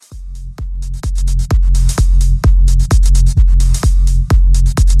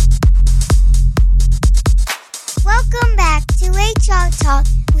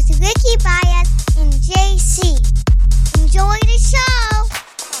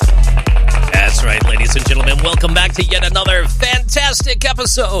ladies and gentlemen. Welcome back to yet another fantastic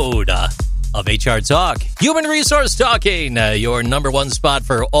episode of HR Talk. Human Resource Talking, your number one spot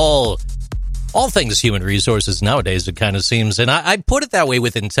for all things human resources nowadays, it kind of seems. And I put it that way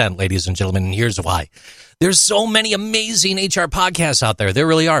with intent, ladies and gentlemen, and here's why. There's so many amazing HR podcasts out there. There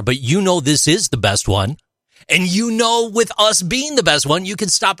really are. But you know this is the best one. And you know with us being the best one, you can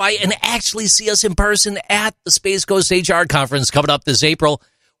stop by and actually see us in person at the Space Coast HR Conference coming up this April,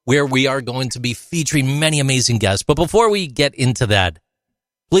 where we are going to be featuring many amazing guests. But before we get into that,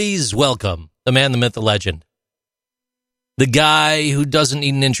 please welcome the man, the myth, the legend, the guy who doesn't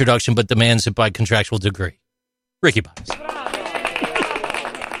need an introduction but demands it by contractual degree, Ricky Bobs.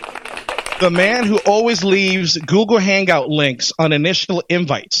 The man who always leaves Google Hangout links on initial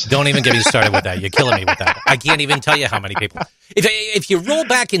invites. Don't even get me started with that. You're killing me with that. I can't even tell you how many people. If you roll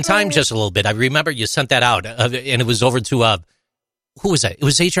back in time just a little bit, I remember you sent that out, and it was over to, who was that? It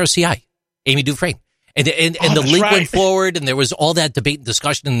was HRCI, Amy Dufresne. And the link went forward, and there was all that debate and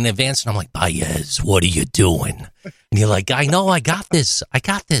discussion in advance, and I'm like, Baez, what are you doing? And you're like, I know, I got this.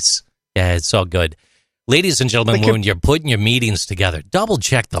 Yeah, it's all good. Ladies and gentlemen, when you're putting your meetings together, double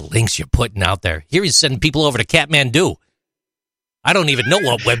check the links you're putting out there. Here he's sending people over to Kathmandu. I don't even know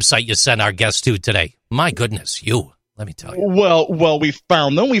what website you sent our guests to today. My goodness, let me tell you. Well, we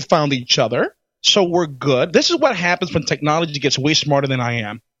found them. We found each other. So we're good. This is what happens when technology gets way smarter than I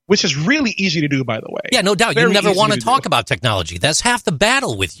am, which is really easy to do, by the way. Yeah, no doubt. You never want to talk about technology. That's half the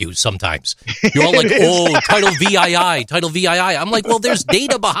battle with you sometimes. You're all like, title VII. I'm like, well, there's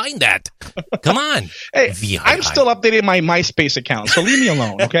data behind that. Come on. Hey, VII. I'm still updating my MySpace account, so leave me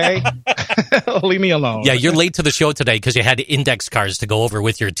alone, okay? Leave me alone. Yeah, you're late to the show today because you had index cards to go over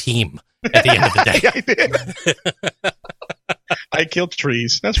with your team at the end of the day. I did. I killed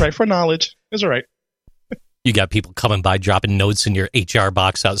trees. That's right, for knowledge. That's all right. You got people coming by, dropping notes in your HR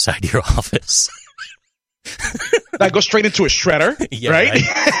box outside your office. That goes straight into a shredder, right?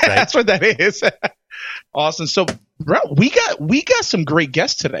 That's what that is. Awesome. So, bro, we got some great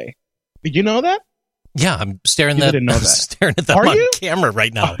guests today. Did you know that? Yeah, I'm staring at them Are on you? camera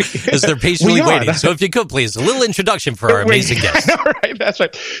right now as they're patiently waiting. So if you could, please, a little introduction for our amazing guests. All right, that's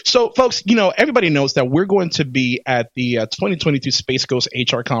right. So, folks, everybody knows that we're going to be at the 2022 Space Coast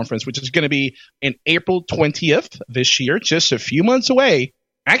HR Conference, which is going to be in April 20th this year, just a few months away.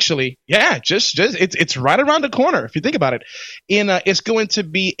 Actually, yeah, just it's right around the corner if you think about it. And it's going to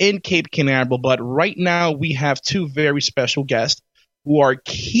be in Cape Canaveral, but right now we have two very special guests who are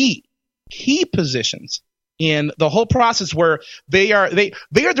key positions in the whole process, where they are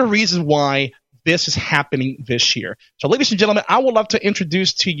the reason why this is happening this year. So, ladies and gentlemen, I would love to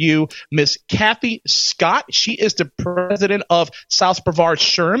introduce to you Miss Kathy Scott. She is the president of South Brevard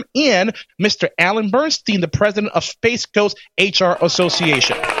SHRM, and Mr. Alan Bernstein, the president of Space Coast HR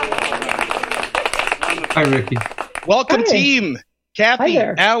Association. Hi, Ricky. Welcome, team. Kathy,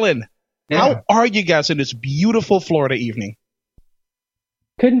 Alan, how are you guys in this beautiful Florida evening?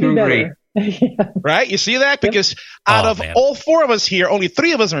 Couldn't be better. Great. Right? You see that? Because out of all four of us here, only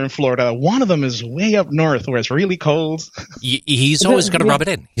three of us are in Florida. One of them is way up north where it's really cold. He's always got to rub it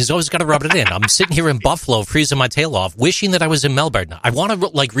in. I'm sitting here in Buffalo, freezing my tail off, wishing that I was in Melbourne. I want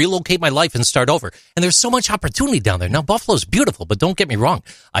to relocate my life and start over. And there's so much opportunity down there. Now, Buffalo's beautiful, but don't get me wrong.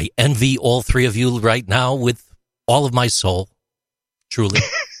 I envy all three of you right now with all of my soul. Truly.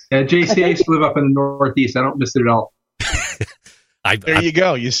 Yeah, JC, I used to live up in the Northeast. I don't miss it at all. There you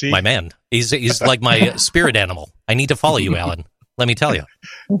go. You see, my man. He's like my spirit animal. I need to follow you, Alan. Let me tell you.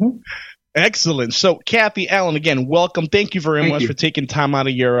 Mm-hmm. Excellent. So, Kathy, Alan, again, welcome. Thank you very much for taking time out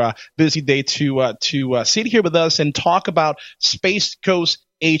of your busy day to sit here with us and talk about Space Coast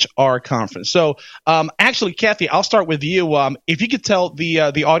HR Conference. So, actually, Kathy, I'll start with you. If you could tell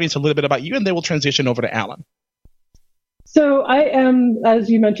the audience a little bit about you, and then we'll transition over to Alan. So I am, as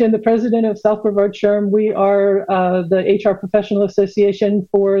you mentioned, the president of South Brevard SHRM. We are the HR professional association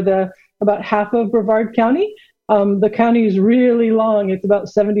for about half of Brevard County. The county is really long. It's about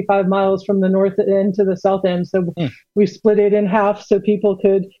 75 miles from the north end to the south end. So we split it in half so people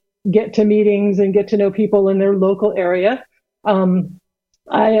could get to meetings and get to know people in their local area. I'm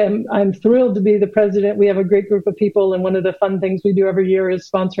thrilled to be the president. We have a great group of people, and one of the fun things we do every year is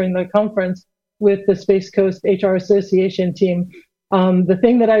sponsoring the conference with the Space Coast HR Association team. The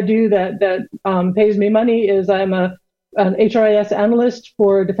thing that I do that pays me money is I'm an HRIS analyst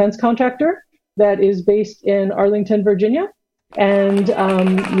for a defense contractor that is based in Arlington, Virginia, and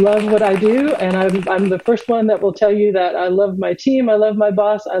love what I do. And I'm the first one that will tell you that I love my team, I love my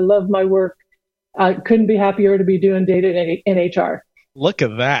boss, I love my work. I couldn't be happier to be doing data in HR. Look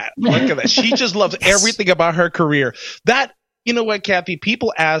at that. She just loves everything about her career. That you know what, Kathy?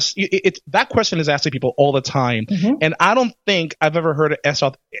 People ask that question is asked to people all the time, and I don't think I've ever heard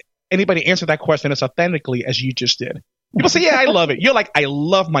anybody answer that question as authentically as you just did. People say, "Yeah, I love it." You're like, "I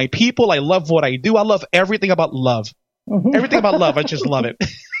love my people. I love what I do. I love everything about love. Everything about love. I just love it."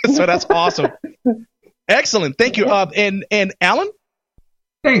 So that's awesome. Excellent. Thank you. And Alan?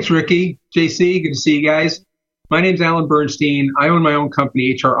 Thanks, Ricky. JC, good to see you guys. My name's Alan Bernstein. I own my own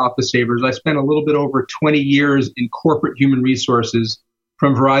company, HR Office Savers. I spent a little bit over 20 years in corporate human resources,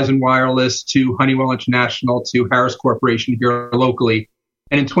 from Verizon Wireless to Honeywell International to Harris Corporation here locally.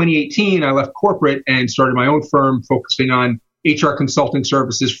 And in 2018, I left corporate and started my own firm focusing on HR consulting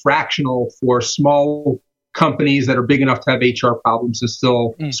services, fractional for small companies that are big enough to have HR problems and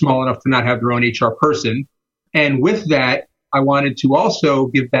still small enough to not have their own HR person. And with that, I wanted to also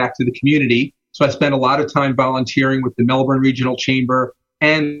give back to the community. So I spent a lot of time volunteering with the Melbourne Regional Chamber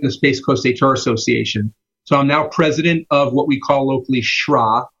and the Space Coast HR Association. So I'm now president of what we call locally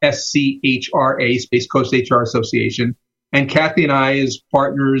SCHRA, SCHRA, Space Coast HR Association. And Kathy and I, as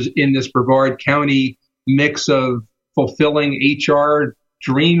partners in this Brevard County mix of fulfilling HR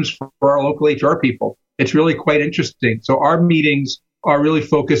dreams for our local HR people, it's really quite interesting. So our meetings are really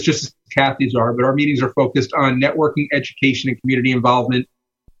focused, just as Kathy's are, but our meetings are focused on networking, education, and community involvement.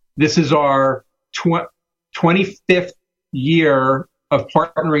 This is our 25th year of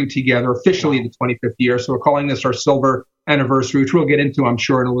partnering together, officially the 25th year. So we're calling this our silver anniversary, which we'll get into, I'm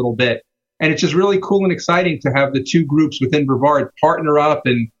sure, in a little bit. And it's just really cool and exciting to have the two groups within Brevard partner up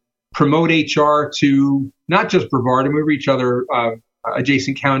and promote HR to not just Brevard, and we reach other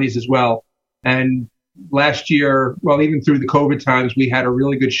adjacent counties as well. And last year, well, even through the COVID times, we had a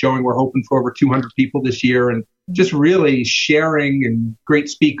really good showing. We're hoping for over 200 people this year, and just really sharing and great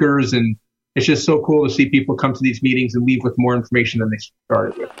speakers. And it's just so cool to see people come to these meetings and leave with more information than they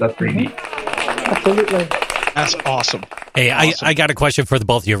started with. That's pretty neat. Absolutely. That's awesome. Hey, awesome. I got a question for the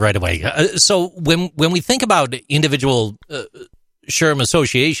both of you right away. So when we think about individual SHRM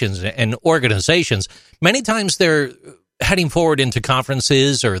associations and organizations, many times they're heading forward into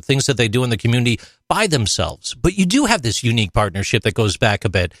conferences or things that they do in the community by themselves. But you do have this unique partnership that goes back a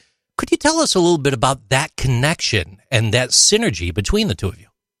bit. Could you tell us a little bit about that connection and that synergy between the two of you?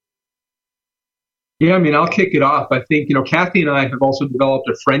 Yeah, I mean, I'll kick it off. I think, Kathy and I have also developed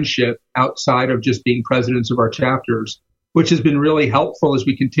a friendship outside of just being presidents of our chapters, which has been really helpful as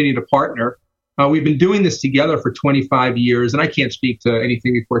we continue to partner. We've been doing this together for 25 years, and I can't speak to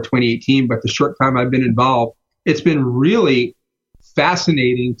anything before 2018, but the short time I've been involved, it's been really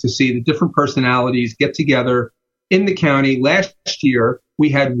fascinating to see the different personalities get together in the county. Last year, we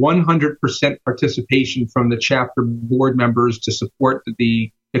had 100% participation from the chapter board members to support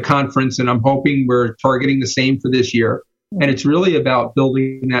the conference, and I'm hoping we're targeting the same for this year. And it's really about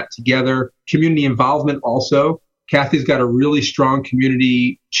building that together. Community involvement also. Kathy's got a really strong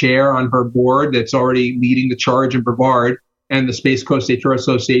community chair on her board that's already leading the charge in Brevard, and the Space Coast HR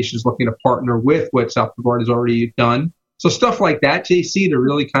Association is looking to partner with what South Brevard has already done. So stuff like that, JC, to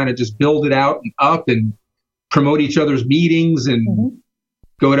really kind of just build it out and up and promote each other's meetings and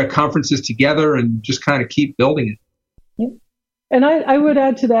go to conferences together and just kind of keep building it. And I would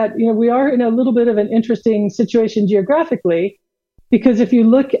add to that, we are in a little bit of an interesting situation geographically, because if you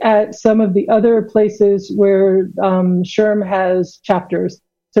look at some of the other places where SHRM has chapters,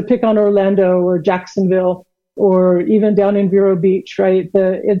 so pick on Orlando or Jacksonville or even down in Vero Beach, right?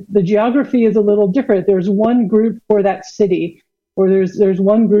 The geography is a little different. There's one group for that city, or there's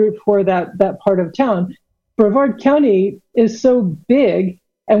one group for that part of town. Brevard County is so big,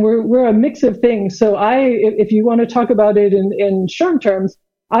 and we're a mix of things. So if you want to talk about it in SHRM terms,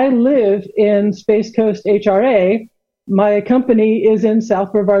 I live in Space Coast HRA. My company is in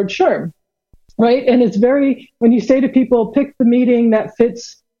South Brevard SHRM, right? And it's when you say to people, pick the meeting that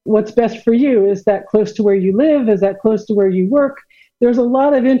fits what's best for you. Is that close to where you live? Is that close to where you work? There's a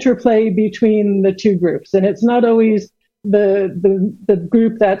lot of interplay between the two groups, and it's not always the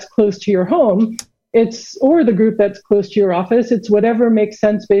group that's close to your home. Or the group that's close to your office. It's whatever makes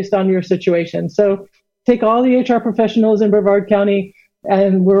sense based on your situation. So take all the HR professionals in Brevard County,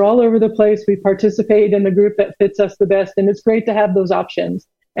 and we're all over the place. We participate in the group that fits us the best, and it's great to have those options.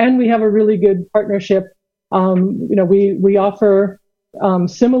 And we have a really good partnership. We offer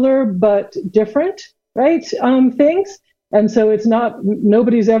similar but different, right, things. And so it's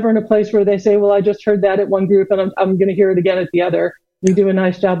nobody's ever in a place where they say, well, I just heard that at one group and I'm going to hear it again at the other. We do a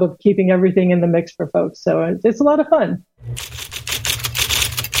nice job of keeping everything in the mix for folks. So it's a lot of fun.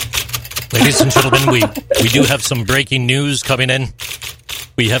 Ladies and gentlemen, we do have some breaking news coming in.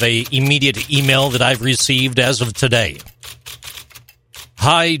 We have an immediate email that I've received as of today.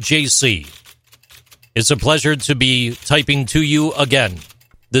 Hi, JC. It's a pleasure to be typing to you again.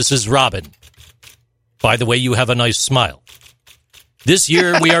 This is Robin. By the way, you have a nice smile. This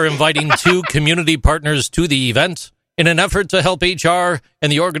year, we are inviting 2 community partners to the event in an effort to help HR and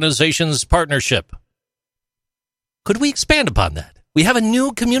the organization's partnership. Could we expand upon that? We have a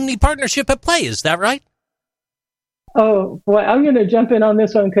new community partnership at play, is that right? Oh, boy, I'm going to jump in on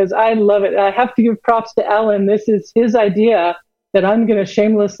this one because I love it. I have to give props to Alan. This is his idea that I'm going to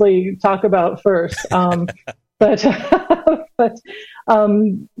shamelessly talk about first. But both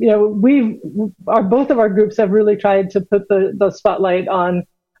of our groups have really tried to put the spotlight on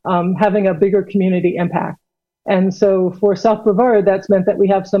having a bigger community impact. And so for South Brevard, that's meant that we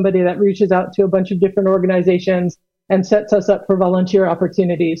have somebody that reaches out to a bunch of different organizations and sets us up for volunteer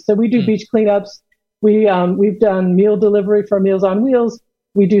opportunities. So we do beach cleanups. We've done meal delivery for Meals on Wheels.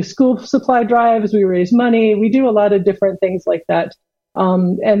 We do school supply drives. We raise money. We do a lot of different things like that.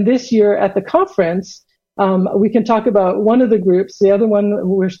 And this year at the conference, we can talk about one of the groups. The other one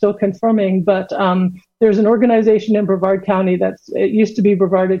we're still confirming, but there's an organization in Brevard County it used to be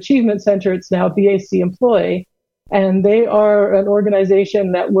Brevard Achievement Center. It's now BAC Employ. And they are an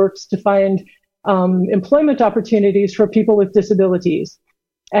organization that works to find employment opportunities for people with disabilities.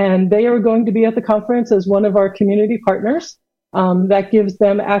 And they are going to be at the conference as one of our community partners. That gives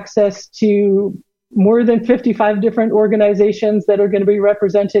them access to more than 55 different organizations that are going to be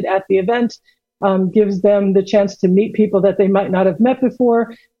represented at the event, gives them the chance to meet people that they might not have met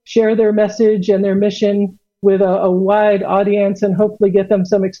before, share their message and their mission with a wide audience, and hopefully get them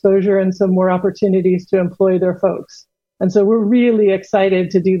some exposure and some more opportunities to employ their folks. And so we're really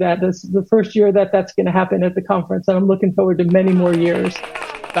excited to do that. This is the first year that's going to happen at the conference, and I'm looking forward to many more years.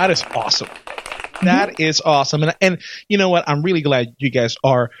 That is awesome. That is awesome. And you know what? I'm really glad you guys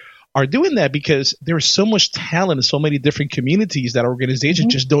are doing that, because there's so much talent in so many different communities that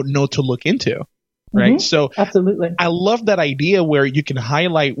organizations just don't know to look into. Right. So absolutely. I love that idea where you can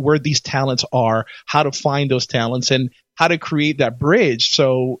highlight where these talents are, how to find those talents, and how to create that bridge.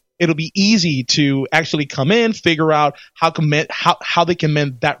 So it'll be easy to actually come in, figure out how they can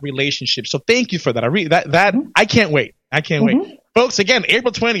mend that relationship. So thank you for that. I can't wait. I can't wait. Folks, again,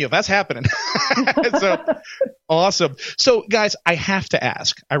 April 20th, that's happening. So awesome. So guys, I have to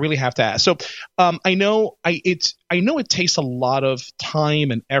ask. I really have to ask. So I know it takes a lot of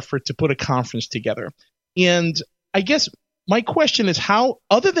time and effort to put a conference together. And I guess my question is, how,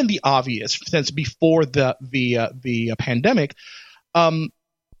 other than the obvious, since before the pandemic,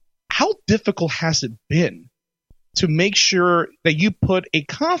 how difficult has it been to make sure that you put a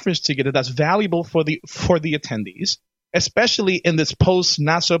conference together that's valuable for the attendees, especially in this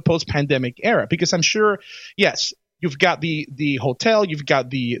post-pandemic era? Because I'm sure, yes, you've got the hotel, you've got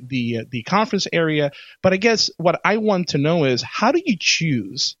the conference area, but I guess what I want to know is, how do you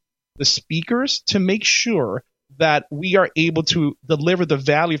choose the speakers to make sure that we are able to deliver the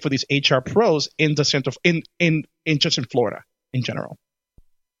value for these HR pros in the center, in Florida in general?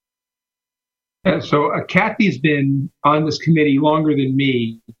 Yeah, so Kathy's been on this committee longer than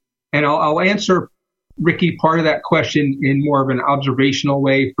me, and I'll answer, Ricky, part of that question in more of an observational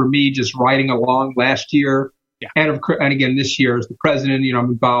way. For me, just riding along last year, and again this year as the president,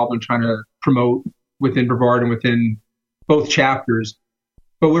 I'm involved in trying to promote within Brevard and within both chapters.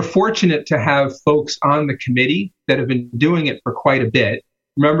 But we're fortunate to have folks on the committee that have been doing it for quite a bit.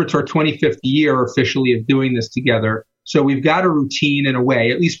 Remember, it's our 25th year officially of doing this together. So we've got a routine in a way,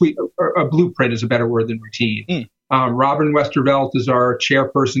 at least a blueprint is a better word than routine. Robin Westervelt is our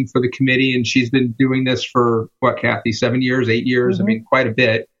chairperson for the committee, and she's been doing this for, Kathy, 7 years, 8 years? I mean, quite a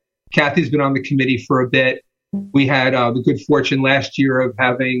bit. Kathy's been on the committee for a bit. We had the good fortune last year of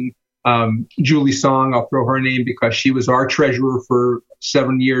having Julie Song. I'll throw her name because she was our treasurer for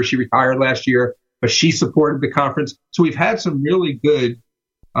 7 years. She retired last year, but she supported the conference. So we've had some really good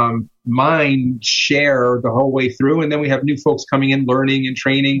mind share the whole way through. And then we have new folks coming in, learning and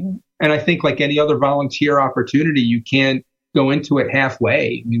training. And I think, like any other volunteer opportunity, you can't go into it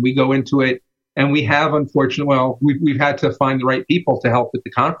halfway. I mean, we go into it, and we have, unfortunately, we've had to find the right people to help with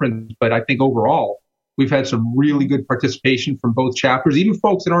the conference. But I think overall, we've had some really good participation from both chapters, even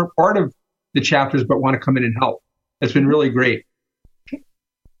folks that aren't part of the chapters but want to come in and help. It's been really great.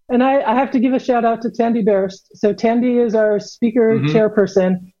 And I have to give a shout out to Tandy Berst. So Tandy is our speaker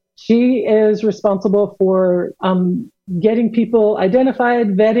chairperson. She is responsible for getting people identified,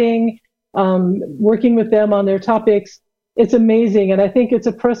 vetting, working with them on their topics. It's amazing. And I think it's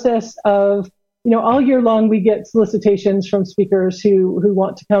a process of, all year long we get solicitations from speakers who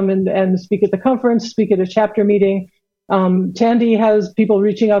want to come and speak at the conference, speak at a chapter meeting. Tandy has people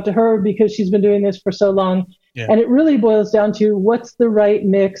reaching out to her because she's been doing this for so long. Yeah. And it really boils down to what's the right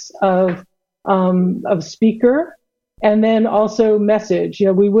mix of of speaker, and then also message.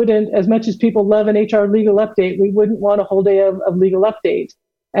 We wouldn't, as much as people love an HR legal update, we wouldn't want a whole day of legal update.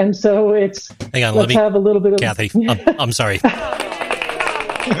 And so it's, hang on, let's have a little bit of... Kathy, I'm sorry.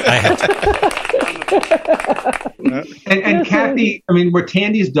 I have to. And Kathy, what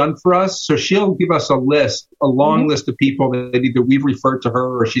Tandy's done for us, so she'll give us a long list of people that either we've referred to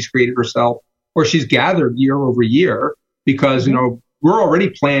her or she's created herself or she's gathered year over year because, we're already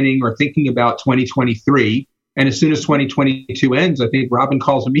planning or thinking about 2023. And as soon as 2022 ends, I think Robin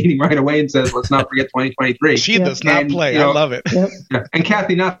calls a meeting right away and says, let's not forget 2023. She does not play. I love it. Yep. Yeah. And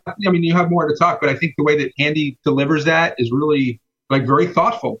Kathy, you have more to talk, but I think the way that Tandy delivers that is really very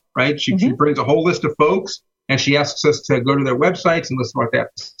thoughtful, right? She brings a whole list of folks and she asks us to go to their websites and listen to what they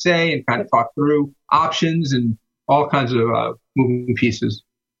have to say and kind of talk through options and all kinds of moving pieces.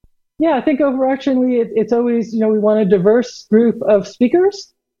 Yeah, I think overarchingly, it's always, we want a diverse group of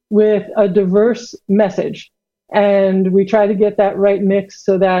speakers with a diverse message. And we try to get that right mix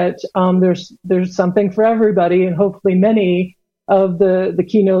so that there's something for everybody, and hopefully many of the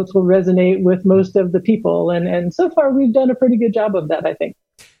keynotes will resonate with most of the people. And so far, we've done a pretty good job of that, I think.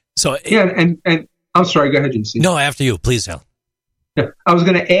 So and I'm sorry, go ahead, JC. No, after you, please, Al. Yeah, I was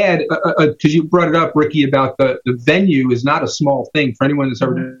going to add, because you brought it up, Ricky, about the venue is not a small thing for anyone that's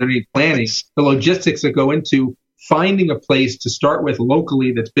ever done any planning. The logistics that go into finding a place to start with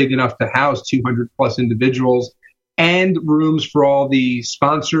locally that's big enough to house 200 plus individuals and rooms for all the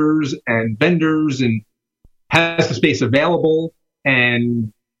sponsors and vendors and has the space available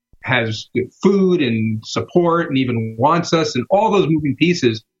and has food and support and even wants us and all those moving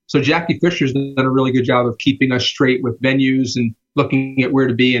pieces. So Jackie Fisher's done a really good job of keeping us straight with venues and looking at where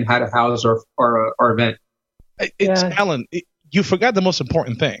to be and how to house our event. Alan, you forgot the most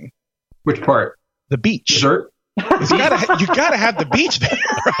important thing. Which part? The beach. Dessert? You gotta have the beach there,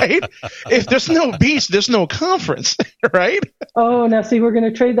 right? If there's no beach, there's no conference, right? Oh, now see, we're going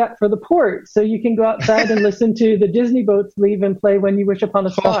to trade that for the port, so you can go outside and listen to the Disney boats leave and play When You Wish Upon a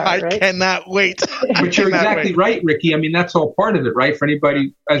Star. I cannot wait. But you're exactly right, Ricky. that's all part of it, right? For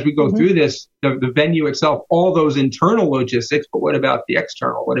anybody, as we go through this, the venue itself, all those internal logistics, but what about the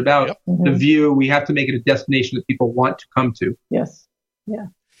external? What about the view? We have to make it a destination that people want to come to. Yes. Yeah.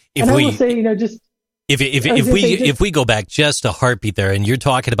 I will say, just... If we go back just a heartbeat there, and you're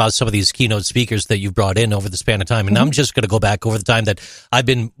talking about some of these keynote speakers that you've brought in over the span of time, and I'm just going to go back over the time that I've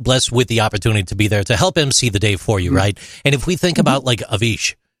been blessed with the opportunity to be there to help MC the day for you, right? And if we think about like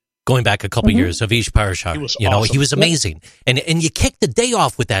Avish, going back a couple years, Avish Parashar, he was amazing, and you kicked the day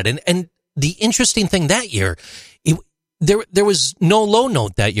off with that, and the interesting thing that year. There was no low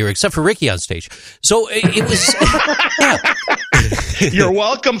note that year except for Ricky on stage, so it was. You're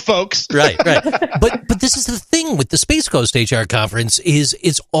welcome, folks. Right. But this is the thing with the Space Coast HR conference is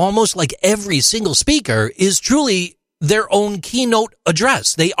it's almost like every single speaker is truly their own keynote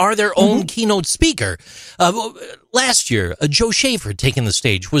address. They are their own keynote speaker. Last year, Joe Schaefer taking the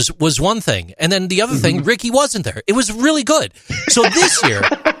stage was one thing, and then the other thing, Ricky wasn't there. It was really good. So this year,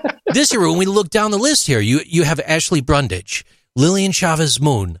 when we look down the list here, you have Ashley Brundage, Lillian Chavez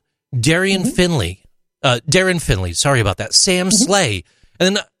Moon, Darren Finley, sorry about that, Sam Slay,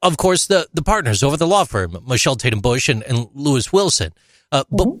 and then, of course, the partners over the law firm, Michelle Tatum Bush and Lewis Wilson.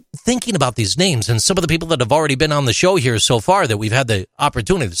 But thinking about these names and some of the people that have already been on the show here so far that we've had the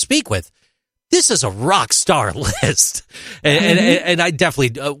opportunity to speak with, this is a rock star list. And I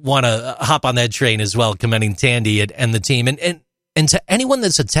definitely want to hop on that train as well, commending Tandy and the team. And to anyone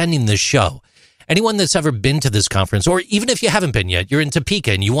that's attending this show, anyone that's ever been to this conference, or even if you haven't been yet, you're in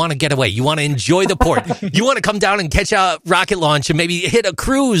Topeka and you want to get away, you want to enjoy the port, you want to come down and catch a rocket launch and maybe hit a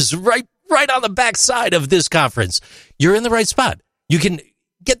cruise right on the backside of this conference, you're in the right spot. You can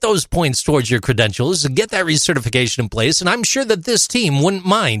get those points towards your credentials and get that recertification in place. And I'm sure that this team wouldn't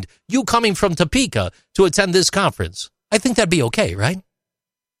mind you coming from Topeka to attend this conference. I think that'd be okay, right?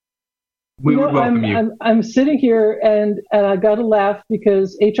 We would welcome you. I'm sitting here and I got to laugh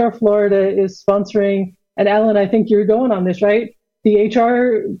because HR Florida is sponsoring, and Alan, I think you're going on this, right? The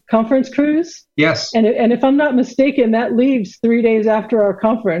HR conference cruise? Yes. And if I'm not mistaken, that leaves 3 days after our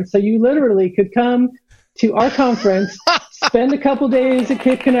conference. So you literally could come to our conference, spend a couple days at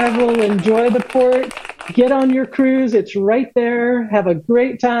Cape Canaveral, enjoy the port, get on your cruise. It's right there. Have a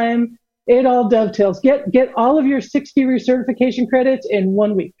great time. It all dovetails. Get all of your 60 recertification credits in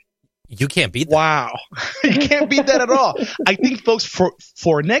 1 week. You can't beat that. Wow. You can't beat that at all. I think, folks,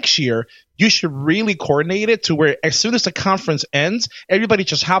 for next year, you should really coordinate it to where as soon as the conference ends, everybody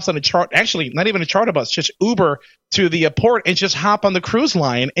just hops on a charter. Actually, not even a charter bus, just Uber to the port and just hop on the cruise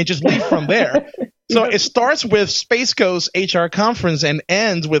line and just leave from there. So it starts with Space Coast HR conference and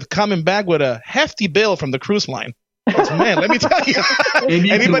ends with coming back with a hefty bill from the cruise line. Man, let me tell you. Maybe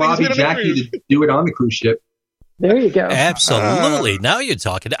you can lobby Jackie to do it on the cruise ship. There you go. Absolutely. Now you're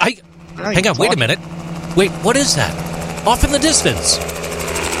talking. Hang on, wait a minute. Wait, what is that? Off in the distance.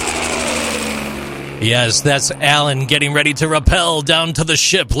 Yes, that's Alan getting ready to rappel down to the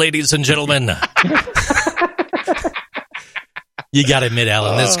ship, ladies and gentlemen. You got to admit,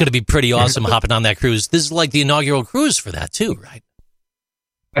 Alan, that's going to be pretty awesome hopping on that cruise. This is like the inaugural cruise for that, too, right?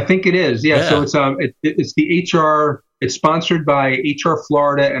 I think it is. Yeah. So it's the HR. It's sponsored by HR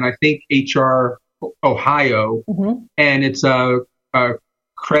Florida and I think HR Ohio, and it's a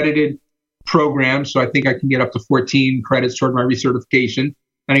credited program. So I think I can get up to 14 credits toward my recertification,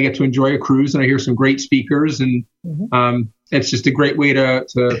 and I get to enjoy a cruise, and I hear some great speakers, and it's just a great way to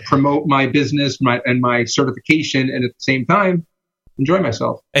promote my business and my certification, and at the same time enjoy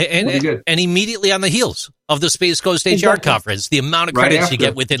myself. And immediately on the heels of the Space Coast HR conference, the amount of credits you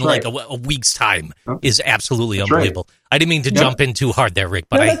get within like a week's time is absolutely unbelievable. Right. I didn't mean to jump in too hard there, Rick,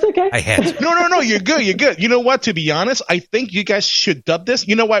 but I had to. No, you're good. You're good. You know what? To be honest, I think you guys should dub this.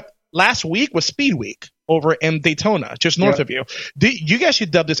 You know what? Last week was Speed Week over in Daytona, just north of you. You guys should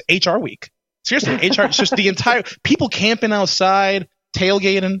dub this HR Week. Seriously, HR, it's just the entire people camping outside,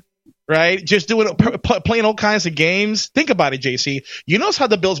 tailgating. Right? Just playing all kinds of games. Think about it, JC. You know how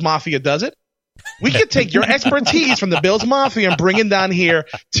the Bills Mafia does it? We could take your expertise from the Bills Mafia and bring it down here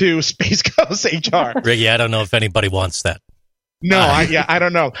to Space Coast HR. Ricky, I don't know if anybody wants that. No, I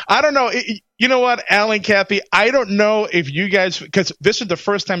don't know. You know what, Alan, Kathy? I don't know if you guys, because this is the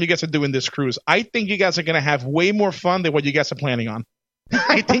first time you guys are doing this cruise. I think you guys are going to have way more fun than what you guys are planning on.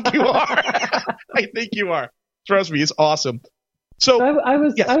 I think you are. I think you are. Trust me, it's awesome. So I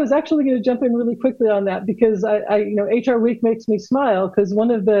was actually going to jump in really quickly on that because HR Week makes me smile because one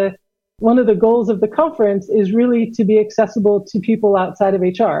of the goals of the conference is really to be accessible to people outside of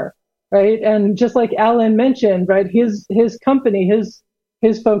HR, right? And just like Alan mentioned, right, his company,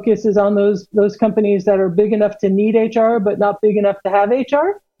 his focus is on those companies that are big enough to need HR but not big enough to have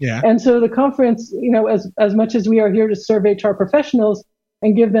HR. Yeah. And so the conference, as much as we are here to serve HR professionals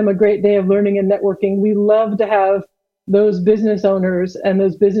and give them a great day of learning and networking, we love to have those business owners and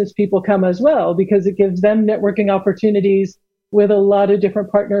those business people come as well because it gives them networking opportunities with a lot of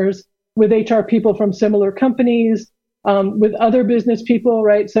different partners, with HR people from similar companies, with other business people,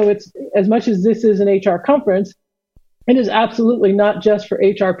 right? So it's as much as this is an HR conference, it is absolutely not just for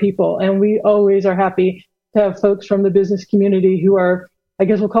HR people. And we always are happy to have folks from the business community who are, I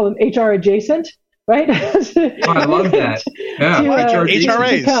guess we'll call them HR adjacent, right? I love that. Yeah,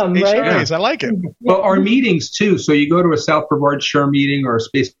 HRAs. HRAs. I like it. Well, our meetings too. So you go to a South Brevard SHRM meeting or a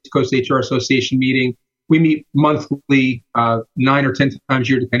Space Coast HR Association meeting. We meet monthly, 9 or 10 times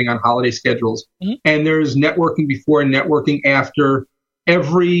a year, depending on holiday schedules. And there's networking before and networking after.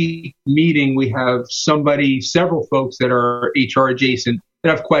 Every meeting, we have several folks that are HR adjacent that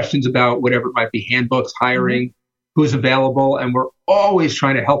have questions about whatever it might be, handbooks, hiring, who's available, and we're always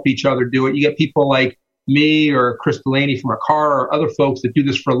trying to help each other do it. You get people like me or Chris Delaney from ACAR or other folks that do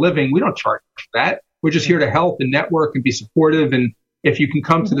this for a living. We don't charge for that. We're just here to help and network and be supportive. And if you can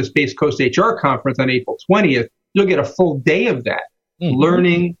come to the Space Coast HR conference on April 20th, you'll get a full day of that.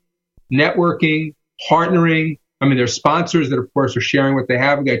 Learning, networking, partnering. I mean, there's sponsors that, of course, are sharing what they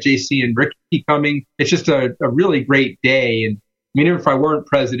have. We got JC and Ricky coming. It's just a really great day. And I mean, if I weren't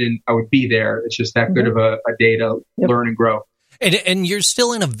president, I would be there. It's just that good of a day to learn and grow. And you're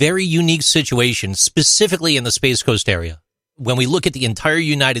still in a very unique situation, specifically in the Space Coast area. When we look at the entire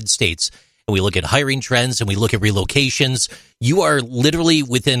United States, and we look at hiring trends, and we look at relocations, you are literally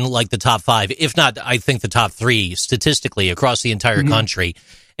within like the top 5, if not, I think the top 3 statistically across the entire country.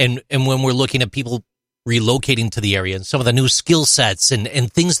 And when we're looking at people relocating to the area and some of the new skill sets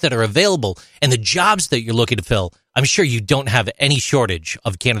and things that are available and the jobs that you're looking to fill, I'm sure you don't have any shortage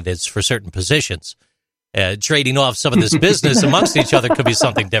of candidates for certain positions. Trading off some of this business amongst each other could be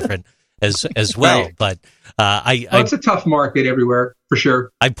something different as well. Right. But it's a tough market everywhere, for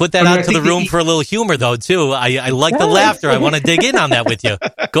sure. I put that out to the room for a little humor, though, too. I like the laughter. I want to dig in on that with you.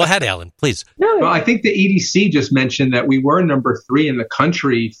 Go ahead, Alan, please. Well, I think the EDC just mentioned that we were number 3 in the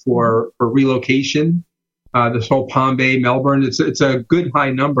country for relocation. This whole Palm Bay, Melbourne, it's a good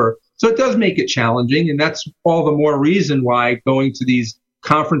high number. So it does make it challenging. And that's all the more reason why going to these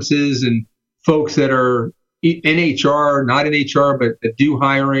conferences and folks that are in HR, not in HR, but that do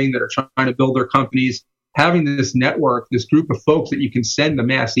hiring, that are trying to build their companies, having this network, this group of folks that you can send a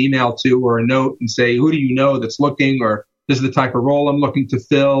mass email to or a note and say, who do you know that's looking, or this is the type of role I'm looking to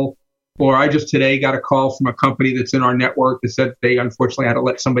fill. Or I just today got a call from a company that's in our network that said they unfortunately had to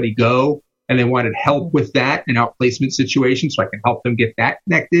let somebody go. and they wanted help with that in outplacement situations, so I can help them get that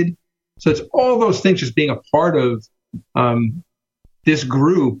connected. So it's all those things just being a part of this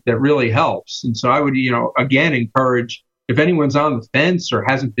group that really helps. And so I would, again, encourage, if anyone's on the fence or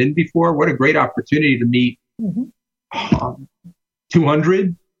hasn't been before, what a great opportunity to meet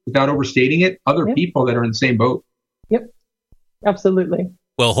 200, without overstating it, other people that are in the same boat. Yep, absolutely.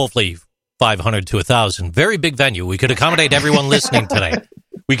 Well, hopefully 500 to 1,000. Very big venue. We could accommodate everyone listening today.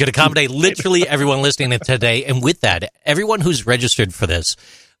 We could accommodate literally everyone listening today. And with that, everyone who's registered for this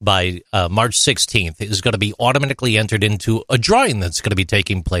by March 16th is going to be automatically entered into a drawing that's going to be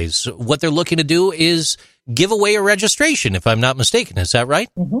taking place. What they're looking to do is give away a registration, if I'm not mistaken. Is that right?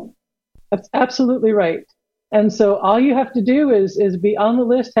 Mm-hmm. That's absolutely right. And so all you have to do is be on the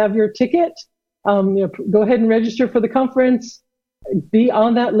list, have your ticket, go ahead and register for the conference, be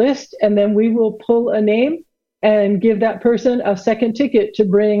on that list, and then we will pull a name and give that person a second ticket to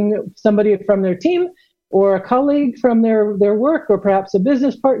bring somebody from their team or a colleague from their work, or perhaps a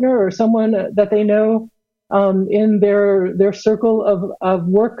business partner or someone that they know in their circle of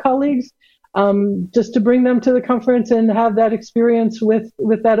work colleagues, just to bring them to the conference and have that experience with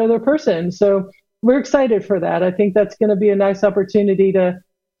that other person. So we're excited for that. I think that's going to be a nice opportunity to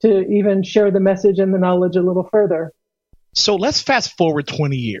even share the message and the knowledge a little further. So let's fast forward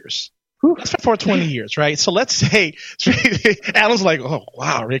 20 years. Let's fast forward 20 years, right? So let's say, Alan's like, oh,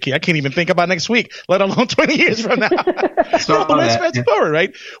 wow, Ricky, I can't even think about next week, let alone 20 years from now. So let's fast forward,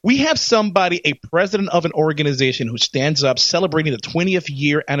 right? We have somebody, a president of an organization, who stands up celebrating the 20th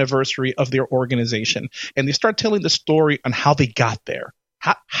year anniversary of their organization. And they start telling the story on how they got there.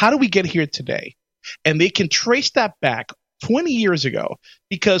 How do we get here today? And they can trace that back 20 years ago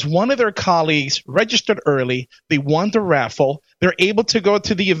because one of their colleagues registered early. They won the raffle. They're able to go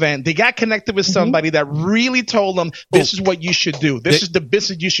to the event. They got connected with somebody that really told them, this is what you should do. This is the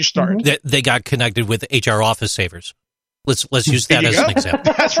business you should start. They got connected with HR Office Savers. Let's use that as an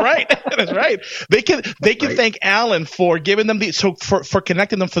example. That's right. That's right. They can thank Alan for giving them for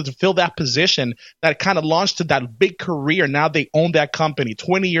connecting them to fill that position that kind of launched to that big career. Now they own that company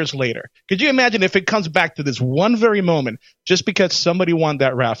 20 years later. Could you imagine if it comes back to this one very moment just because somebody won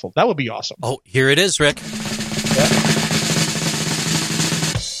that raffle? That would be awesome. Oh, here it is, Rick. Yeah.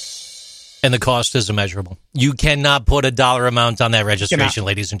 And the cost is immeasurable. You cannot put a dollar amount on that registration,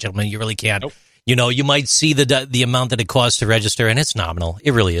 ladies and gentlemen. You really can't. Nope. You might see the amount that it costs to register, and it's nominal.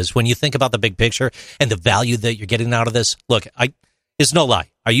 It really is. When you think about the big picture and the value that you're getting out of this, look, it's no lie.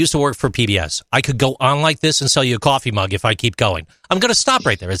 I used to work for PBS. I could go on like this and sell you a coffee mug if I keep going. I'm going to stop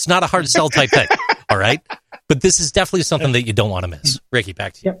right there. It's not a hard sell type thing, all right? But this is definitely something that you don't want to miss. Ricky,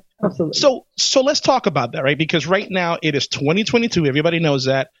 back to you. Yep, absolutely. So let's talk about that, right? Because right now it is 2022. Everybody knows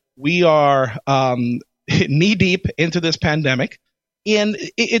that. We are knee deep into this pandemic. And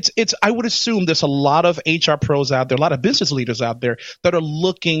it's I would assume there's a lot of HR pros out there, a lot of business leaders out there that are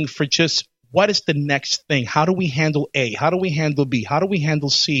looking for just what is the next thing? How do we handle A? How do we handle B? How do we handle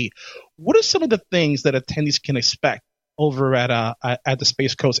C? What are some of the things that attendees can expect over at the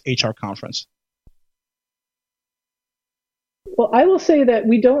Space Coast HR conference? Well, I will say that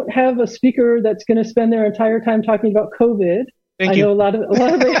we don't have a speaker that's going to spend their entire time talking about COVID. Thank you. I know a lot of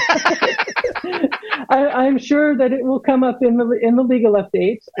it. I'm sure that it will come up in the legal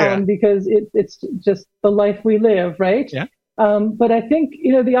updates because it's just the life we live, right? Yeah. But I think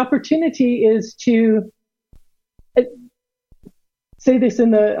the opportunity is to say this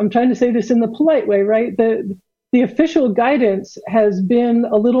I'm trying to say this in the polite way, right? The official guidance has been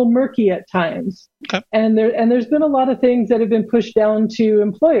a little murky at times, and there's been a lot of things that have been pushed down to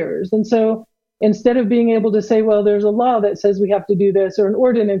employers, and so. Instead of being able to say, well, there's a law that says we have to do this or an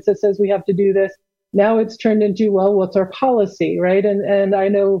ordinance that says we have to do this, now it's turned into, well, what's our policy, right? And I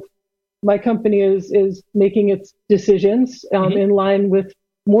know my company is making its decisions in line with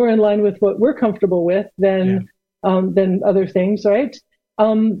what we're comfortable with than other things, right?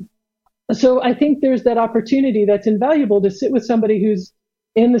 So I think there's that opportunity that's invaluable to sit with somebody who's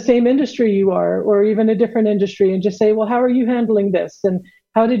in the same industry you are, or even a different industry, and just say, well, how are you handling this? And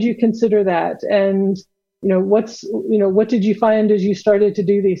how did you consider that? And, what did you find as you started to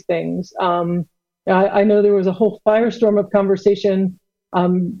do these things? I know there was a whole firestorm of conversation.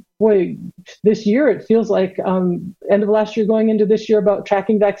 This year, it feels like end of last year going into this year about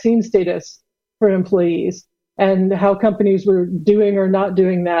tracking vaccine status for employees and how companies were doing or not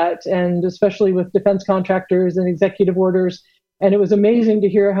doing that. And especially with defense contractors and executive orders. And it was amazing to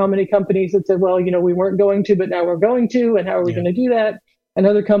hear how many companies had said, well, we weren't going to, but now we're going to, and how are we going to do that? And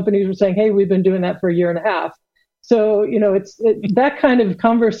other companies were saying, hey, we've been doing that for a year and a half. So, that kind of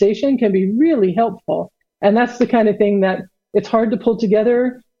conversation can be really helpful. And that's the kind of thing that it's hard to pull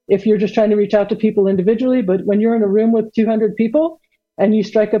together if you're just trying to reach out to people individually. But when you're in a room with 200 people and you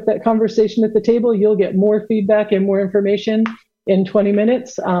strike up that conversation at the table, you'll get more feedback and more information in 20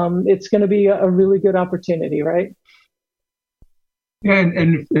 minutes. It's going to be a really good opportunity, right? Yeah,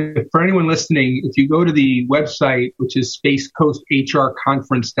 and if, for anyone listening, if you go to the website, which is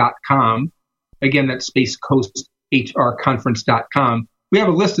spacecoasthrconference.com, again, that's spacecoasthrconference.com, we have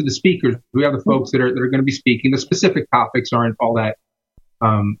a list of the speakers. We have the folks that are going to be speaking. The specific topics aren't all that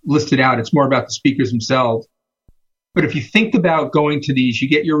listed out. It's more about the speakers themselves. But if you think about going to these, you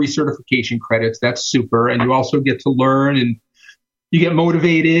get your recertification credits. That's super. And you also get to learn and you get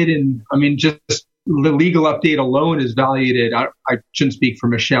motivated. And I mean, just the legal update alone is valued at, I shouldn't speak for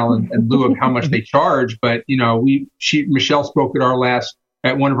Michelle and Lou of how much they charge, but Michelle spoke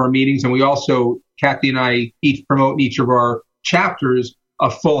at one of our meetings, and we also, Kathy and I each promote in each of our chapters a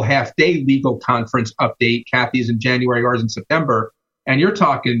full half-day legal conference update. Kathy's in January, ours in September, and you're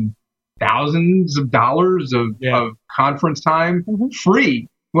talking thousands of dollars of conference time, free.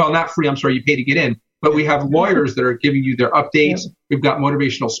 Well, not free, I'm sorry, you pay to get in. But we have lawyers that are giving you their updates. We've got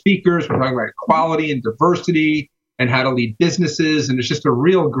motivational speakers. We're talking about equality and diversity and how to lead businesses. And it's just a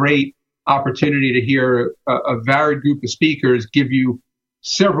real great opportunity to hear a varied group of speakers give you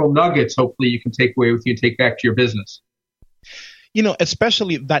several nuggets, hopefully, you can take away with you and take back to your business.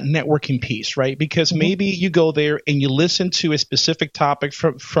 Especially that networking piece, right? Because maybe you go there and you listen to a specific topic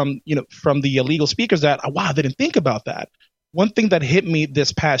from the legal speakers that, wow, I didn't think about that. One thing that hit me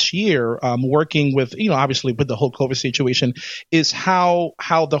this past year, working with, obviously with the whole COVID situation, is how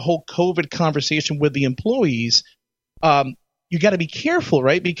the whole COVID conversation with the employees, you got to be careful,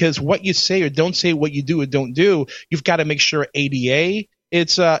 right? Because what you say or don't say, what you do or don't do, you've got to make sure ADA,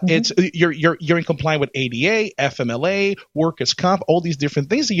 it's you're in compliance with ADA, FMLA, workers' comp, all these different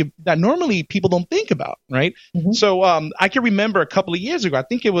things that normally people don't think about, right? So I can remember a couple of years ago, I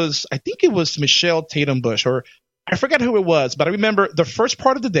think it was Michelle Tatum Bush, or I forgot who it was, but I remember the first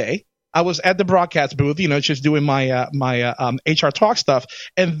part of the day, I was at the broadcast booth, just doing my HR Talk stuff.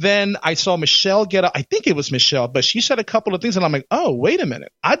 And then I saw Michelle get up. I think it was Michelle, but she said a couple of things. And I'm like, oh, wait a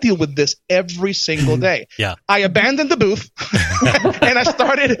minute. I deal with this every single day. Yeah. I abandoned the booth and I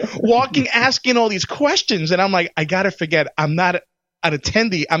started asking all these questions. And I'm like, I got to forget. I'm not an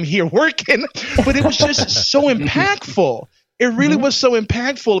attendee. I'm here working. But it was just so impactful. It really was so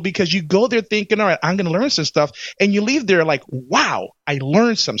impactful because you go there thinking, all right, I'm going to learn some stuff. And you leave there like, wow, I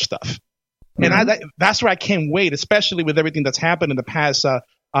learned some stuff. And that's where I can't wait, especially with everything that's happened in the past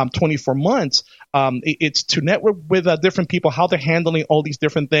 24 months. It's to network with different people, how they're handling all these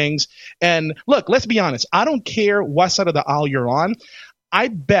different things. And look, let's be honest. I don't care what side of the aisle you're on. I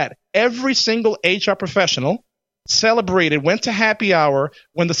bet every single HR professional celebrated, went to happy hour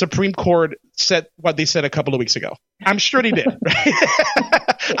when the Supreme Court said what they said a couple of weeks ago. I'm sure they did. Right?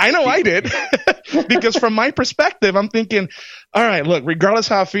 I know I did. Because from my perspective, I'm thinking, all right, look, regardless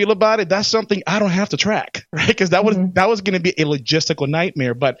how I feel about it, that's something I don't have to track, right? Because that was going to be a logistical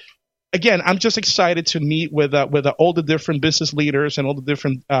nightmare. But again, I'm just excited to meet with all the different business leaders and all the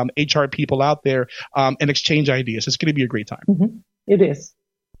different HR people out there and exchange ideas. It's going to be a great time. It is.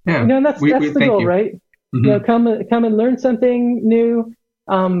 Yeah. And that's the goal, right? Come and learn something new,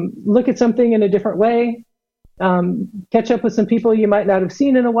 look at something in a different way, catch up with some people you might not have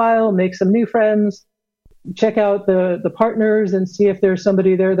seen in a while, make some new friends, check out the partners and see if there's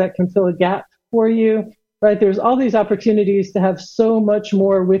somebody there that can fill a gap for you, right? There's all these opportunities to have so much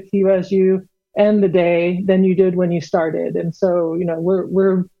more with you as you end the day than you did when you started. And so,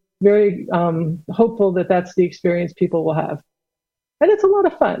 we're very hopeful that that's the experience people will have. And it's a lot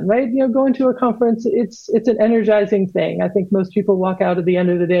of fun, right? Going to a conference, it's an energizing thing. I think most people walk out at the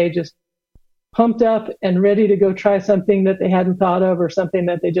end of the day just pumped up and ready to go try something that they hadn't thought of or something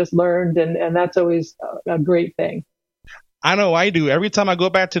that they just learned. And that's always a great thing. I know I do. Every time I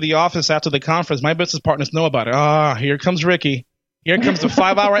go back to the office after the conference, my business partners know about it. Here comes Ricky. Here comes the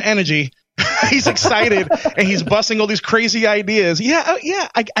 5-hour energy. He's excited and he's busting all these crazy ideas.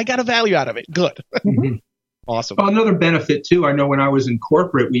 I got a value out of it. Good. Awesome. Well, another benefit too, I know when I was in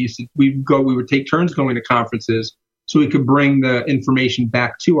corporate, we would take turns going to conferences so we could bring the information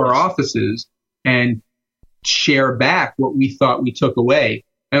back to our offices and share back what we thought we took away.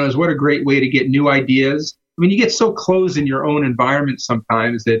 And it was what a great way to get new ideas. I mean, you get so closed in your own environment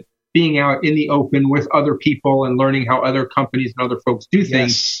sometimes that being out in the open with other people and learning how other companies and other folks do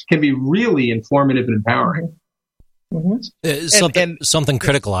things can be really informative and empowering. Something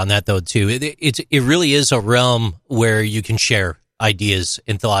critical on that though too. It really is a realm where you can share ideas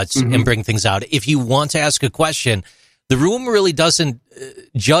and thoughts and bring things out. If you want to ask a question, the room really doesn't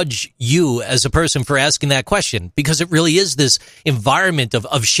judge you as a person for asking that question, because it really is this environment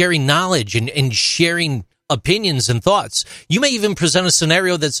of sharing knowledge and sharing opinions and thoughts. You may even present a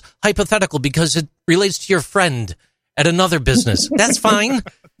scenario that's hypothetical because it relates to your friend at another business. That's fine.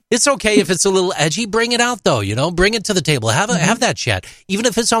 It's okay if it's a little edgy. Bring it out, though. Bring it to the table. Have that chat, even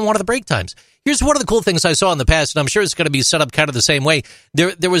if it's on one of the break times. Here's one of the cool things I saw in the past, and I'm sure it's going to be set up kind of the same way.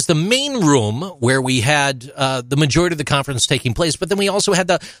 There was the main room where we had the majority of the conference taking place, but then we also had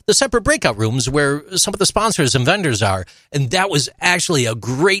the separate breakout rooms where some of the sponsors and vendors are, and that was actually a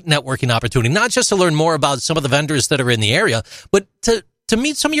great networking opportunity, not just to learn more about some of the vendors that are in the area, but to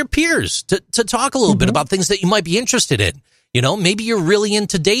meet some of your peers, to talk a little bit about things that you might be interested in. Maybe you're really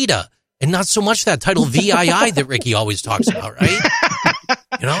into data and not so much that title VII that Ricky always talks about, right?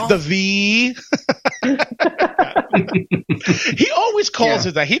 The V. He always calls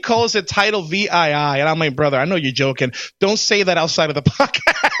it that. He calls it title VII. And I'm like, brother, I know you're joking. Don't say that outside of the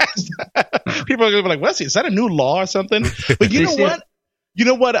podcast. People are going to be like, what's it? Is that a new law or something? But you know what? You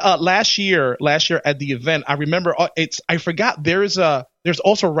know what? Last year at the event, I remember I forgot there's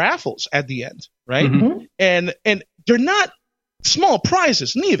also raffles at the end, right? Mm-hmm. And they're not small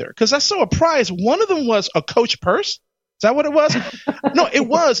prizes neither, because I saw a prize. One of them was a Coach purse. Is that what it was? No, it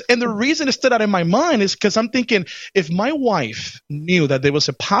was. And the reason it stood out in my mind is because I'm thinking, if my wife knew that there was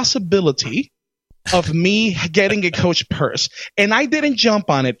a possibility of me getting a Coach purse and I didn't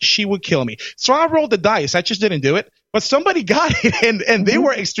jump on it, she would kill me. So I rolled the dice. I just didn't do it. But somebody got it, and they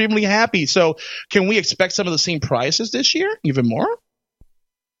were extremely happy. So can we expect some of the same prizes this year, even more?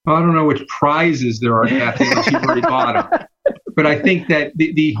 I don't know which prizes there are, Kathy, that you've already bought them. But I think that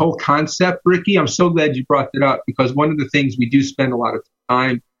the whole concept, Ricky, I'm so glad you brought that up, because one of the things we do spend a lot of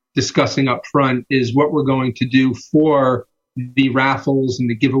time discussing up front is what we're going to do for the raffles and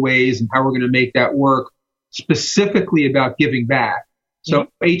the giveaways and how we're going to make that work, specifically about giving back. So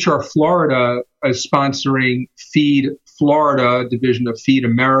HR Florida is sponsoring Feed Florida, division of Feed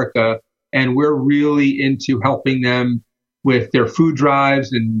America, and we're really into helping them with their food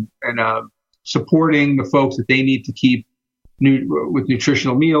drives and supporting the folks that they need to keep with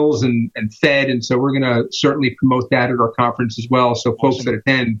nutritional meals and fed. And so we're going to certainly promote that at our conference as well. So folks that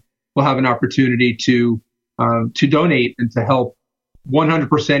attend will have an opportunity to donate and to help.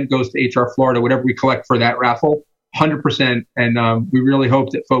 100% goes to HR Florida, whatever we collect for that raffle, 100%. And we really hope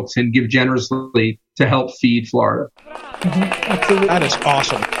that folks can give generously to help feed Florida. Mm-hmm. That is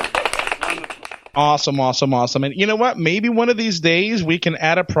awesome. Awesome. And you know what? Maybe one of these days we can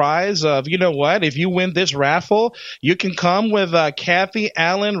add a prize of, you know what? If you win this raffle, you can come with Kathy,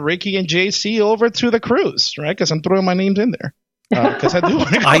 Alan, Ricky, and JC over to the cruise, right? Because I'm throwing my names in there. Because I do.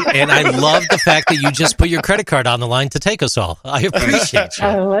 I love the fact that you just put your credit card on the line to take us all. I appreciate you.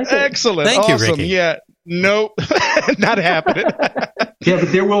 I like it. Excellent. Thank you, awesome. Ricky. Yeah. Nope. Not happening. Yeah,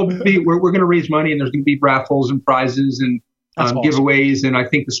 but there will be, we're going to raise money, and there's going to be raffles and prizes and giveaways. And I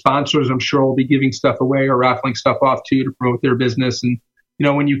think the sponsors, I'm sure, will be giving stuff away or raffling stuff off too to promote their business. And, you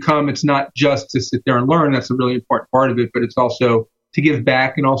know, when you come, it's not just to sit there and learn. That's a really important part of it, but it's also to give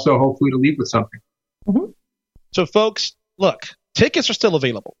back and also hopefully to leave with something. Mm-hmm. So folks, look, tickets are still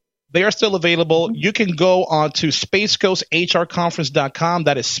available. They are still available. You can go on to spacecoasthrconference.com.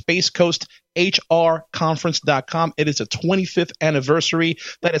 That is spacecoasthrconference.com. It is the 25th anniversary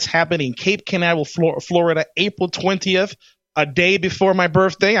that is happening in Cape Canaveral, Florida, April 20th, a day before my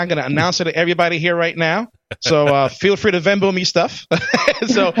birthday. I'm going to announce it to everybody here right now. So feel free to Venmo me stuff.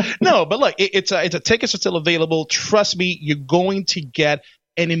 So no, but look, it's a tickets are still available. Trust me, you're going to get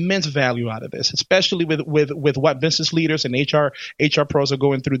an immense value out of this, especially with what business leaders and HR pros are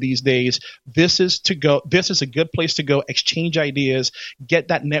going through these days. This is a good place to go, exchange ideas, get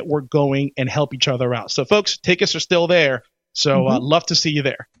that network going, and help each other out. So, folks, tickets are still there. So, love to see you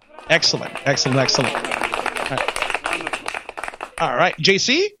there. Excellent. All right,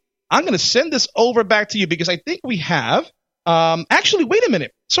 JC, I'm going to send this over back to you because I think we have. Actually, wait a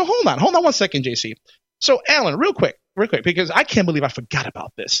minute. So, hold on 1 second, JC. So, Alan, real quick, because I can't believe I forgot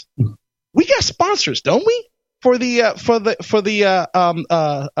about this. We got sponsors, don't we? For the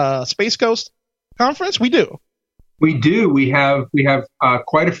Space Coast Conference, we do. We do. We have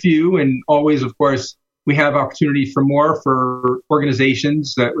quite a few, and always, of course, we have opportunity for more for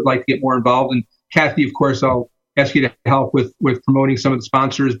organizations that would like to get more involved. And Kathy, of course, I'll ask you to help with promoting some of the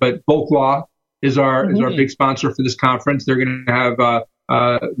sponsors. But Bulk Law is our big sponsor for this conference. They're going to have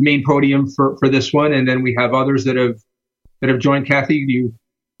main podium for this one, and then we have others that have joined. Kathy, do you?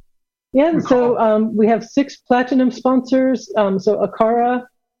 Yeah, so we have 6 platinum sponsors. So ACARA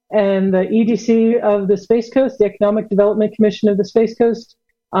and the EDC of the Space Coast, the Economic Development Commission of the Space Coast,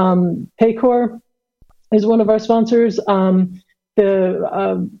 Paycor, is one of our sponsors.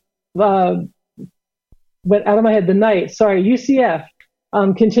 Went out of my head, UCF,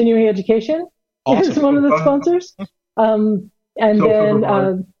 continuing education is one of the sponsors. And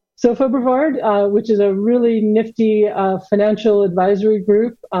then SOFA Brevard, which is a really nifty financial advisory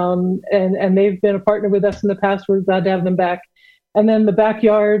group, and they've been a partner with us in the past. We're glad to have them back. And then the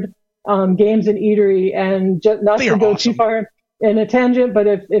Backyard Games and Eatery, and not to go too far in a tangent, but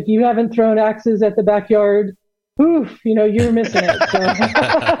if you haven't thrown axes at the Backyard, you're missing it.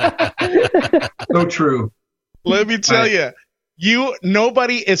 So true. Let me tell you,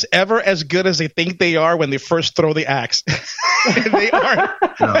 nobody is ever as good as they think they are when they first throw the axe. They are.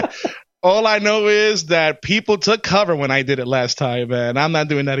 No. All I know is that people took cover when I did it last time, and I'm not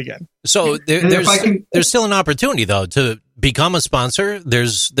doing that again. So there's still an opportunity, though, to become a sponsor.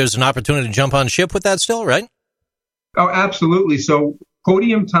 There's an opportunity to jump on ship with that still, right? Oh, absolutely. So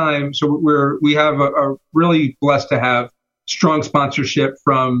Podium Time. So we have a really blessed to have strong sponsorship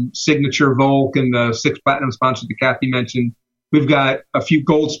from Signature, Volk, and the 6 platinum sponsors that Kathy mentioned. We've got a few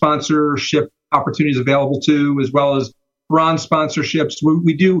gold sponsorship opportunities available too, as well as bronze sponsorships.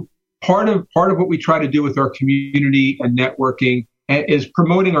 We do part of what we try to do with our community and networking is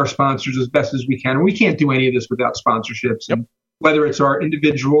promoting our sponsors as best as we can. And we can't do any of this without sponsorships. Yep. And whether it's our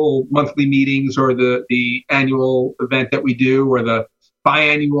individual monthly meetings or the annual event that we do or the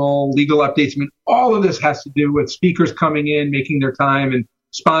biannual legal updates, I mean, all of this has to do with speakers coming in, making their time, and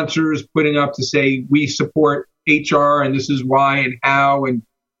sponsors putting up to say, we support HR and this is why and how. And,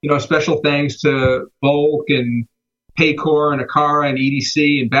 special thanks to Volk and Paycor and Akara and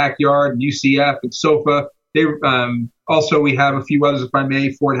EDC and Backyard and UCF and SOFA. They also, we have a few others, if I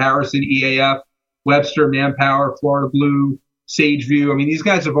may, Fort Harrison, EAF, Webster, Manpower, Florida Blue, Sageview. I mean, these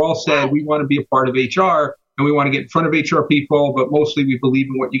guys have all said, we want to be a part of HR and we want to get in front of HR people, but mostly we believe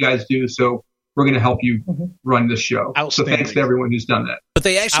in what you guys do. So we're going to help you run this show. So thanks to everyone who's done that. But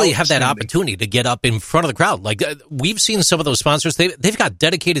they actually have that opportunity to get up in front of the crowd. Like we've seen some of those sponsors, they've got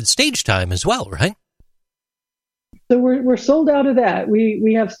dedicated stage time as well, right? So we're sold out of that.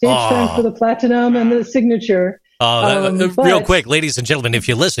 We have stage time for the Platinum and the Signature. Real quick, ladies and gentlemen, if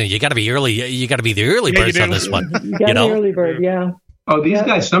you're listening, you got to be early. You got to be the early birds on this one. You got to be early bird, yeah. Oh, these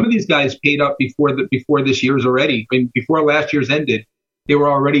guys. Some of these guys paid up before this year's already. I mean, before last year's ended, they were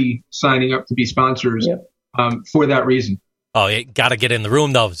already signing up to be sponsors for that reason. Oh, you got to get in the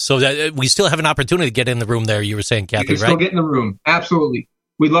room though. So that we still have an opportunity to get in the room. There, you were saying, Kathy, right? You can still get in the room. Absolutely.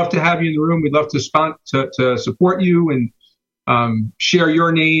 We'd love to have you in the room. We'd love to support you and share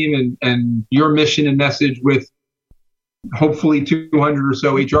your name and your mission and message with hopefully 200 or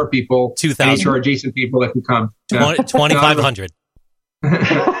so HR people, 2,000 HR adjacent people that can come. 2,500.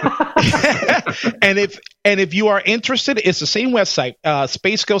 and if you are interested, it's the same website,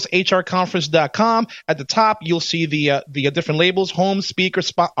 spacecoasthrconference.com. At the top, you'll see the different labels, home,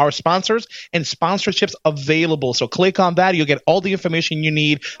 speakers, our sponsors, and sponsorships available. So click on that. You'll get all the information you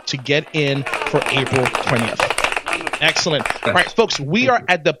need to get in for April 20th. Excellent. All right, folks, we are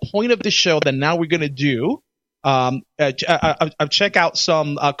at the point of the show that now we're going to do check out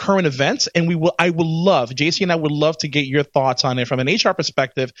some current events, and I would love, JC and I would love to get your thoughts on it from an HR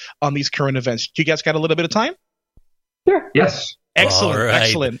perspective on these current events. Do you guys got a little bit of time? Sure. Yes. Excellent. All right.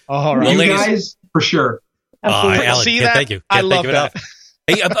 Excellent. All right. You guys, for sure. Alan, see that? Thank you. I love that.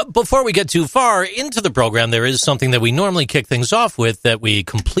 Hey, before we get too far into the program, there is something that we normally kick things off with that we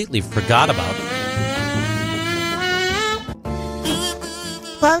completely forgot about.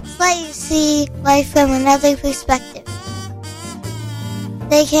 Quotes let you see life from another perspective.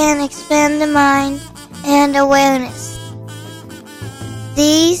 They can expand the mind and awareness.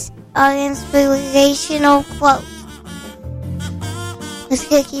 These are inspirational quotes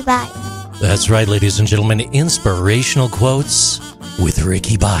with Ricky Bias. That's right, ladies and gentlemen, inspirational quotes with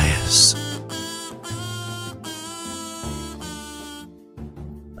Ricky Bias.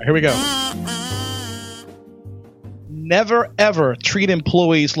 Here we go. Never, ever treat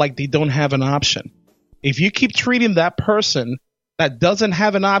employees like they don't have an option. If you keep treating that person that doesn't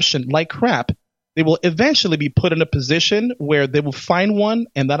have an option like crap, they will eventually be put in a position where they will find one,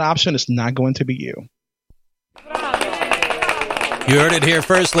 and that option is not going to be you. You heard it here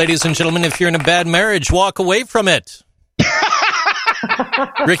first, ladies and gentlemen. If you're in a bad marriage, walk away from it.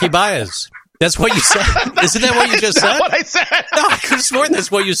 Ricky Bias. That's what you said. Isn't that what you just said? What I said? No, I could have sworn that's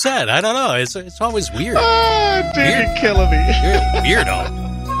what you said. I don't know. It's always weird. Oh, dude, you're killing me. You're a weirdo.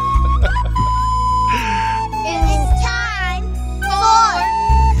 It is time for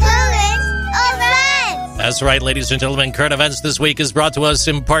current events. That's right, ladies and gentlemen. Current events this week is brought to us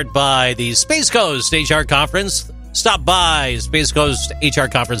in part by the Space Coast HR Conference. Stop by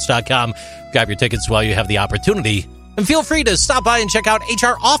SpaceCoastHRConference.com. Grab your tickets while you have the opportunity. And feel free to stop by and check out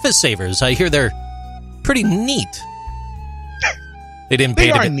HR Office Savers. I hear they're pretty neat. They didn't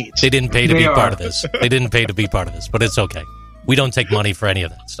pay to be part of this. They didn't pay to be part of this, but it's okay. We don't take money for any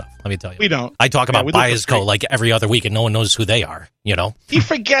of that stuff. Let me tell you. We don't. I talk about Biasco like every other week, and no one knows who they are, you know? He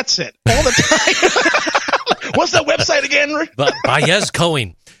forgets it all the time. What's that website again?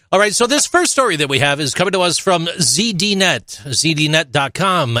 Biascoing. All right, so this first story that we have is coming to us from ZDNet,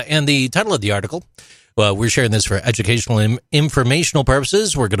 zdnet.com, and the title of the article, we're sharing this for educational and informational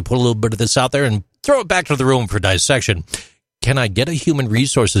purposes. We're going to put a little bit of this out there and throw it back to the room for dissection. Can I get a human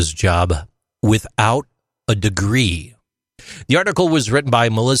resources job without a degree? The article was written by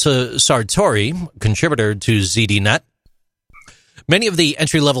Melissa Sartori, contributor to ZDNet. Many of the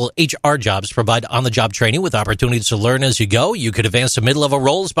entry-level HR jobs provide on-the-job training with opportunities to learn as you go. You could advance to mid-level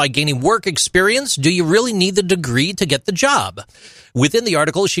roles by gaining work experience. Do you really need the degree to get the job? Within the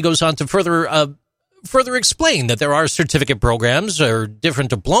article, she goes on to further explain that there are certificate programs or different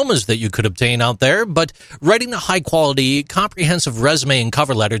diplomas that you could obtain out there, but writing a high-quality, comprehensive resume and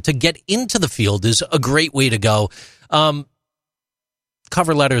cover letter to get into the field is a great way to go.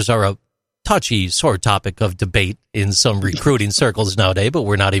 Cover letters are a touchy sore topic of debate in some recruiting circles nowadays, but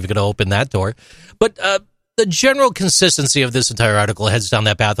we're not even going to open that door. But the general consistency of this entire article heads down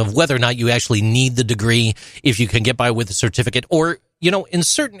that path of whether or not you actually need the degree, if you can get by with a certificate, or, you know, in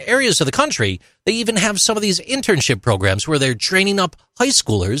certain areas of the country, they even have some of these internship programs where they're training up high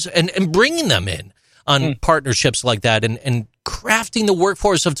schoolers and bringing them in on partnerships like that and crafting the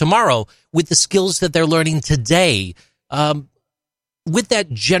workforce of tomorrow with the skills that they're learning today. With that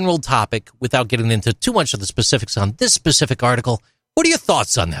general topic, without getting into too much of the specifics on this specific article, what are your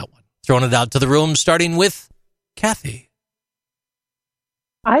thoughts on that one? Throwing it out to the room, starting with Kathy.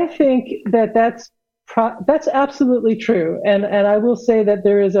 I think that's absolutely true. And I will say that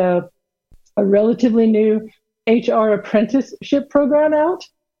there is a relatively new HR apprenticeship program out.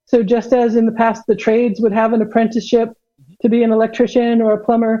 So just as in the past, the trades would have an apprenticeship to be an electrician or a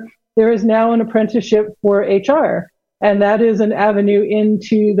plumber, there is now an apprenticeship for HR. And that is an avenue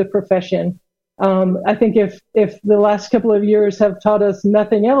into the profession. I think if the last couple of years have taught us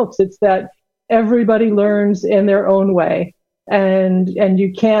nothing else, it's that everybody learns in their own way. And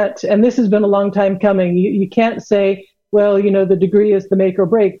you can't, and this has been a long time coming, you can't say, well, you know, the degree is the make or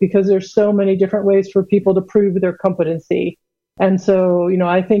break, because there's so many different ways for people to prove their competency. And so, you know,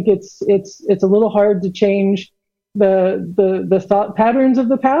 I think it's a little hard to change the thought patterns of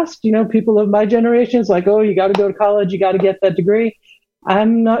the past. You know, people of my generation is like, oh, you got to go to college, you got to get that degree.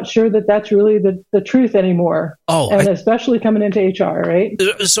 I'm not sure that that's really the truth anymore. Especially coming into HR, right?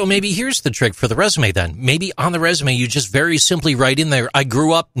 So maybe here's the trick for the resume then. Maybe on the resume, you just very simply write in there, I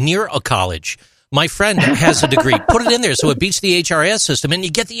grew up near a college. My friend has a degree. Put it in there so it beats the HRS system and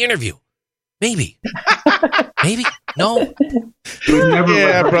you get the interview. Maybe. Maybe. No.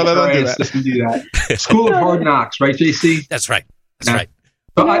 Yeah, brother, don't do that. Do that. School of Hard Knocks, right, JC? That's right. That's right.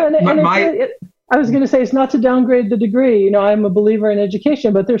 So I was going to say, it's not to downgrade the degree. You know, I'm a believer in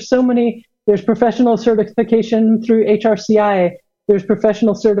education, but there's professional certification through HRCI. There's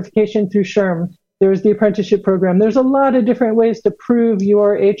professional certification through SHRM. There's the apprenticeship program. There's a lot of different ways to prove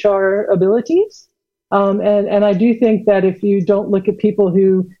your HR abilities. And I do think that if you don't look at people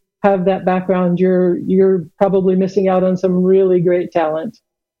who have that background, you're probably missing out on some really great talent.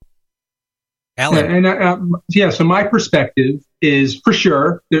 Alan. So my perspective is, for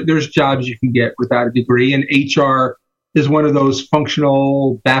sure, there's jobs you can get without a degree, and HR is one of those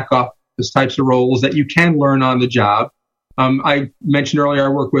functional backup types of roles that you can learn on the job. I mentioned earlier I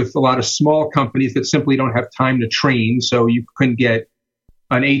work with a lot of small companies that simply don't have time to train, so you couldn't get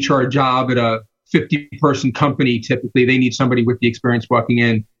an HR job at a 50-person company. Typically, they need somebody with the experience walking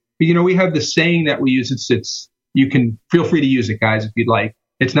in. But, you know, we have this saying that we use. It's you can feel free to use it, guys, if you'd like.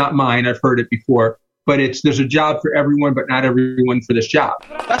 It's not mine. I've heard it before. But there's a job for everyone, but not everyone for this job.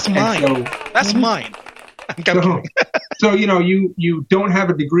 That's mine. That's mine. So, you know, you don't have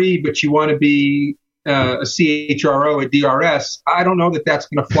a degree, but you want to be a CHRO at DRS. I don't know that that's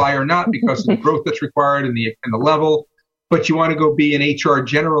going to fly or not because of the growth that's required and the level. But you want to go be an HR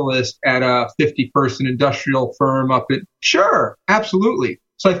generalist at a 50-person industrial firm sure, absolutely.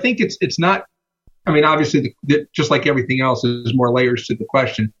 So I think it's not, I mean, obviously, just like everything else, there's more layers to the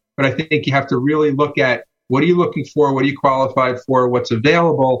question. But I think you have to really look at what are you looking for, what are you qualified for, what's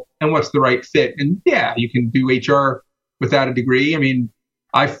available, and what's the right fit. And yeah, you can do HR without a degree. I mean,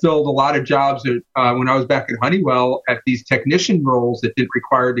 I filled a lot of jobs when I was back at Honeywell at these technician roles that didn't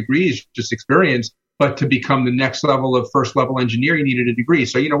require degrees, just experience. But to become the next level of first level engineer, you needed a degree.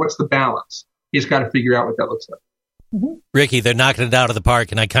 So, you know, what's the balance? You just got to figure out what that looks like. Ricky, they're knocking it out of the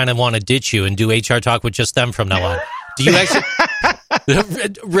park, and I kind of want to ditch you and do HR Talk with just them from now on. Do you actually...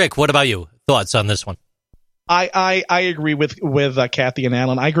 Rick, what about you? Thoughts on this one? I agree with Kathy and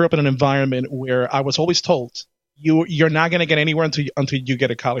Alan. I grew up in an environment where I was always told you're not going to get anywhere until you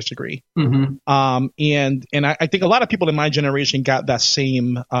get a college degree. And I think a lot of people in my generation got that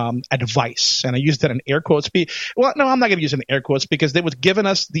same advice, and I used that in air quotes. Well, no, I'm not going to use it in air quotes because they was giving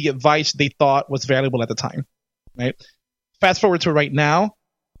us the advice they thought was valuable at the time. Right? Fast forward to right now,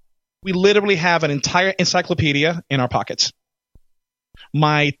 we literally have an entire encyclopedia in our pockets.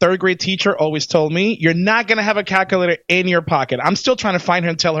 My third grade teacher always told me, you're not going to have a calculator in your pocket. I'm still trying to find her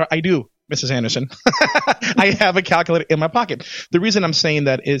and tell her, I do, Mrs. Anderson. I have a calculator in my pocket. The reason I'm saying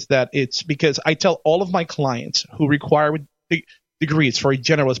that is that it's because I tell all of my clients who require degrees for a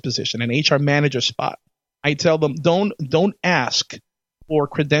generalist position, an HR manager spot, I tell them, don't ask for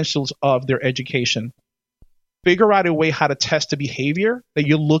credentials of their education. Figure out a way how to test the behavior that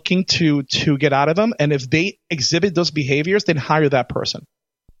you're looking to get out of them. And if they exhibit those behaviors, then hire that person.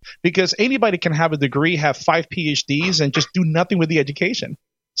 Because anybody can have a degree, have 5 PhDs, and just do nothing with the education.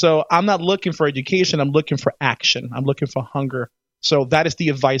 So I'm not looking for education. I'm looking for action. I'm looking for hunger. So that is the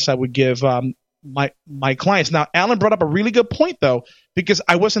advice I would give my clients. Now, Alan brought up a really good point, though, because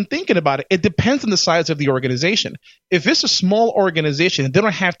I wasn't thinking about it. It depends on the size of the organization. If it's a small organization and they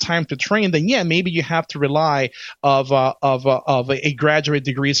don't have time to train, then yeah, maybe you have to rely of a graduate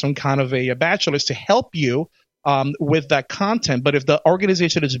degree, some kind of a bachelor's to help you with that content. But if the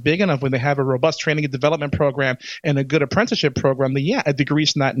organization is big enough, when they have a robust training and development program and a good apprenticeship program, then yeah, a degree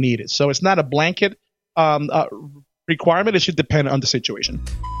is not needed. So it's not a blanket requirement. It should depend on the situation.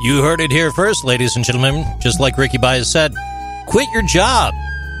 You heard it here first, ladies and gentlemen. Just like Ricky Baez said, quit your job.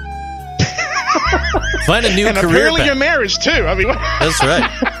 Find a new and career apparently path. your marriage, too. I mean, That's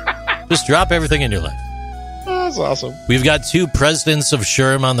right. Just drop everything in your life. That's awesome. We've got 2 presidents of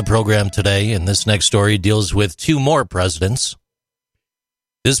SHRM on the program today, and this next story deals with 2 more presidents.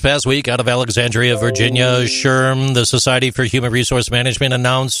 This past week, out of Alexandria, Virginia, SHRM, the Society for Human Resource Management,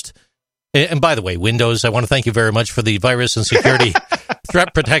 announced... And by the way, Windows, I want to thank you very much for the virus and security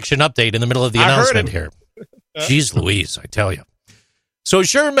threat protection update in the middle of the announcement here. Jeez Louise, I tell you. So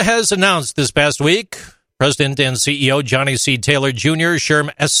SHRM has announced this past week, President and CEO Johnny C. Taylor Jr.,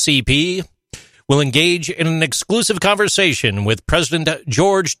 SHRM SCP, will engage in an exclusive conversation with President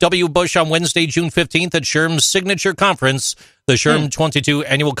George W. Bush on Wednesday, June 15th at SHRM's signature conference, the SHRM 22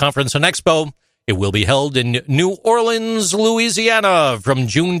 Annual Conference and Expo. It will be held in New Orleans, Louisiana from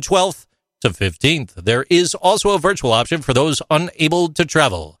June 12th to 15th. There is also a virtual option for those unable to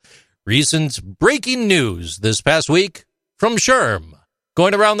travel. Recent breaking news this past week from SHRM.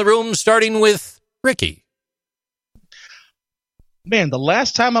 Going around the room, starting with Ricky. Man, the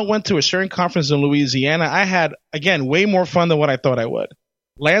last time I went to a SHRM conference in Louisiana, I had, again, way more fun than what I thought I would.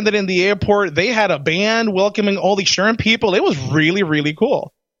 Landed in the airport. They had a band welcoming all the SHRM people. It was really, really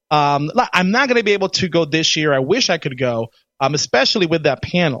cool. I'm not going to be able to go this year. I wish I could go. Especially with that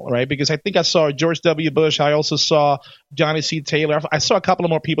panel, right? Because I think I saw George W. Bush. I also saw Johnny C. Taylor. I saw a couple of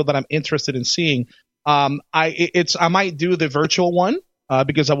more people that I'm interested in seeing. I might do the virtual one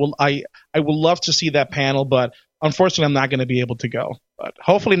because I will love to see that panel, but unfortunately, I'm not going to be able to go. But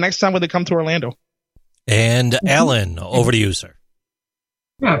hopefully, next time when they come to Orlando. And Alan, over to you, sir.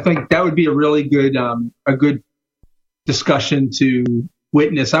 Yeah, I think that would be a really good discussion to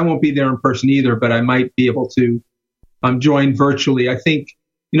witness. I won't be there in person either, but I might be able to join virtually. I think,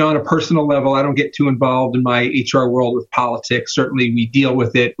 on a personal level, I don't get too involved in my HR world with politics. Certainly, we deal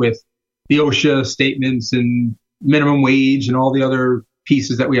with it with the OSHA statements and minimum wage and all the other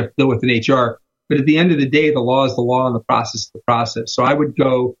pieces that we have to deal with in HR. But at the end of the day, the law is the law and the process is the process. So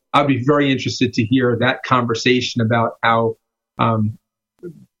I'd be very interested to hear that conversation about how,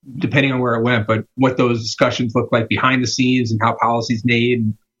 depending on where it went, but what those discussions look like behind the scenes and how policy is made,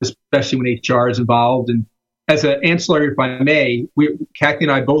 and especially when HR is involved. And as an ancillary, if I may, Kathy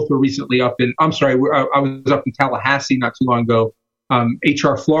and I both were recently I was up in Tallahassee not too long ago.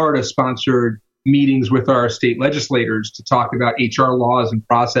 HR Florida sponsored meetings with our state legislators to talk about HR laws and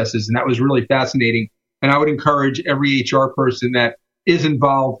processes, and that was really fascinating. And I would encourage every HR person that is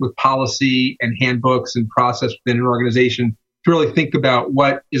involved with policy and handbooks and process within an organization to really think about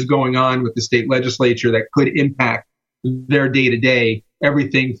what is going on with the state legislature that could impact their day-to-day,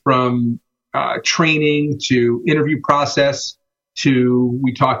 everything from training to interview process to,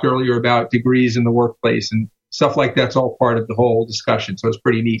 we talked earlier about degrees in the workplace and stuff like that's all part of the whole discussion. So it's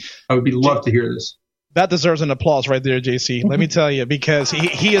pretty neat. I would love to hear this. That deserves an applause right there, JC. Let me tell you, because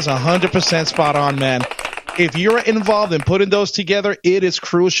he is 100% spot on, man. if you're involved in putting those together, it is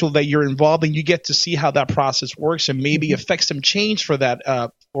crucial that you're involved and you get to see how that process works and maybe affect some change for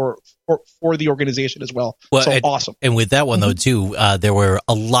that for the organization as well. Well, so awesome. And with that one though too, there were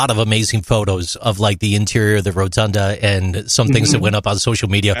a lot of amazing photos of like the interior of the rotunda and some things that went up on social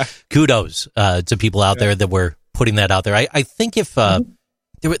media. Kudos to people out there that were putting that out there. I think if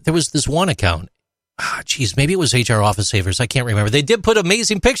there was this one account. Maybe it was HR Office Savers. I can't remember. They did put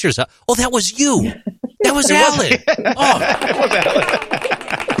amazing pictures up. Oh, that was you. That was Alan. Oh,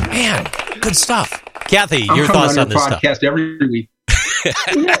 man, good stuff. Kathy, your thoughts on this podcast stuff? Every week.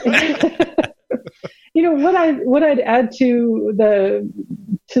 What I'd add to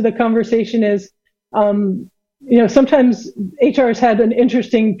the conversation is, sometimes HR has had an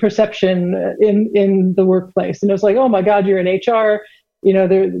interesting perception in the workplace, and it's like, oh my God, you're in HR.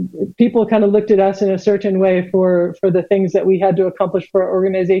 People kind of looked at us in a certain way for the things that we had to accomplish for our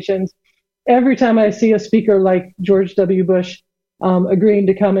organizations. Every time I see a speaker like George W. Bush agreeing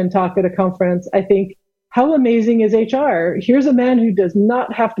to come and talk at a conference, I think, how amazing is HR? Here's a man who does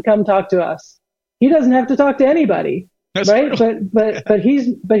not have to come talk to us. He doesn't have to talk to anybody, right? But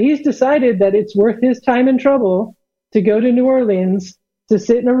he's decided that it's worth his time and trouble to go to New Orleans to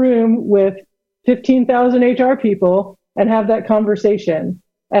sit in a room with 15,000 HR people and have that conversation.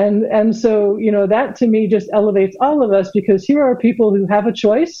 And so, that to me just elevates all of us, because here are people who have a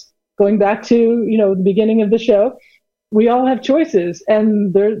choice. Going back to, the beginning of the show, we all have choices,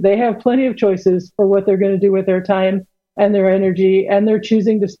 and they have plenty of choices for what they're going to do with their time and their energy, and they're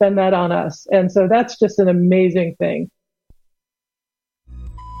choosing to spend that on us. And so that's just an amazing thing.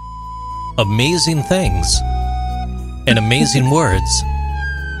 Amazing things and amazing words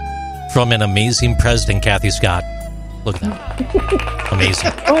from an amazing president, Kathy Scott. Look at that.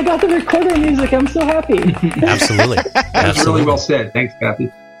 Amazing. Oh, I got the recorder music. I'm so happy. Absolutely. That's really well said. Thanks, Kathy.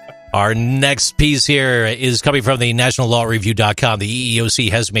 Our next piece here is coming from the nationallawreview.com. The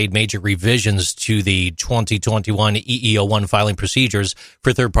EEOC has made major revisions to the 2021 EEO1 filing procedures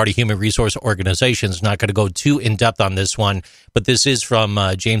for third-party human resource organizations. Not going to go too in-depth on this one, but this is from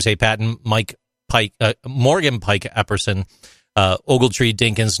James A. Patton, Mike Pike, Morgan Pike Epperson, Ogletree,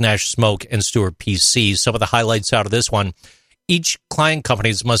 Dinkins, Nash Smoke, and Stewart PC. Some of the highlights out of this one. Each client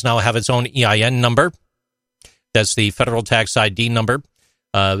companies must now have its own EIN number. That's the federal tax ID number.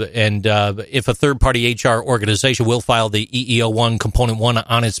 And if a third-party HR organization will file the EEO1 Component 1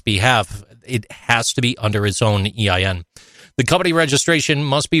 on its behalf, it has to be under its own EIN. The company registration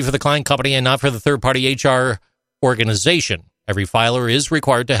must be for the client company and not for the third-party HR organization. Every filer is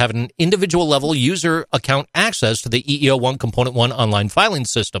required to have an individual-level user account access to the EEO1 Component 1 online filing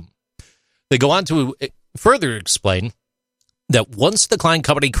system. They go on to further explain that once the client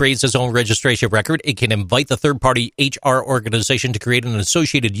company creates its own registration record, it can invite the third-party HR organization to create an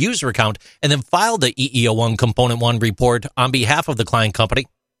associated user account and then file the EEO1 Component 1 report on behalf of the client company.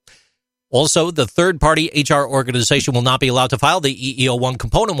 Also, the third-party HR organization will not be allowed to file the EEO1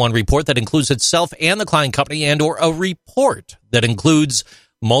 Component 1 report that includes itself and the client company, and or a report that includes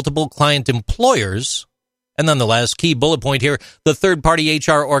multiple client employers. And then the last key bullet point here, the third-party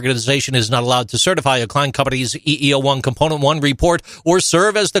HR organization is not allowed to certify a client company's EEO1 Component 1 report or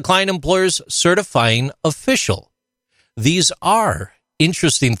serve as the client employer's certifying official. These are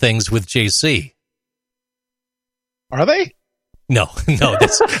interesting things with JC. Are they? No.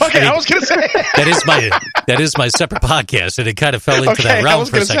 That's, okay, I was going to say that is my separate podcast, and it kind of fell into that realm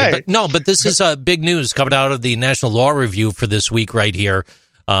for a second. But this is big news coming out of the National Law Review for this week right here.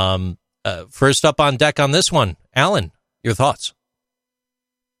 First up on deck on this one, Alan, your thoughts?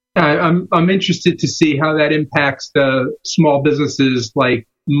 I'm interested to see how that impacts the small businesses like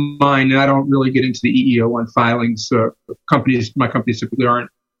mine. I don't really get into the EEO1 filings. My companies typically aren't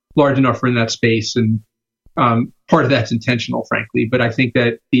large enough for in that space, and part of that's intentional, frankly. But I think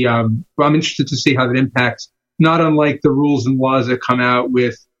that I'm interested to see how that impacts, not unlike the rules and laws that come out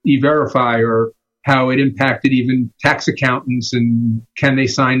with E-Verify, or how it impacted even tax accountants and can they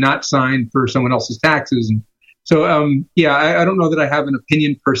sign, not sign for someone else's taxes. And so, I don't know that I have an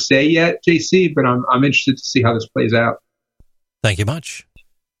opinion per se yet, JC, but I'm interested to see how this plays out. Thank you much.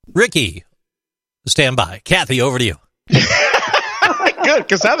 Ricky, stand by. Kathy, over to you. Good,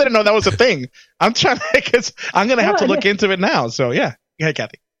 because I didn't know that was a thing. I'm going to have to look into it now. So, yeah. Go ahead,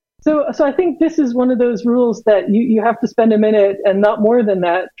 Kathy. So I think this is one of those rules that you have to spend a minute and not more than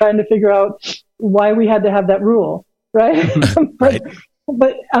that trying to figure out why we had to have that rule, right? Right.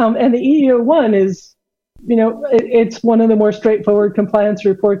 But and the EEO1 is, it's one of the more straightforward compliance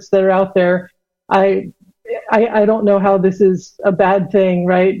reports that are out there. I don't know how this is a bad thing,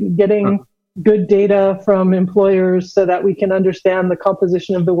 right? Getting good data from employers so that we can understand the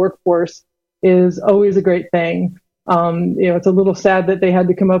composition of the workforce is always a great thing. It's a little sad that they had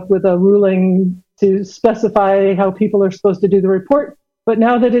to come up with a ruling to specify how people are supposed to do the report. But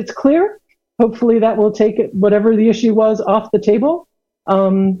now that it's clear, hopefully that will take whatever the issue was off the table.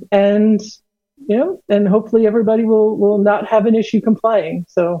 And hopefully everybody will not have an issue complying.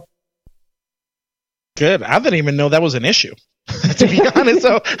 So. Good. I didn't even know that was an issue, to be honest.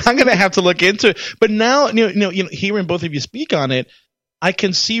 So I'm going to have to look into it. But now, hearing both of you speak on it, I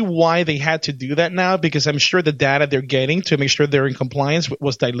can see why they had to do that now, because I'm sure the data they're getting to make sure they're in compliance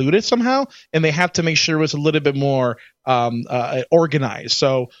was diluted somehow, and they have to make sure it was a little bit more organized.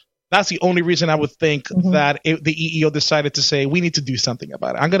 So that's the only reason I would think that the EEO decided to say, we need to do something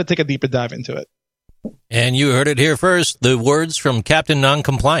about it. I'm going to take a deeper dive into it. And you heard it here first, the words from Captain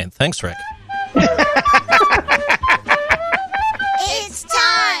Non-Compliant. Thanks, Rick. It's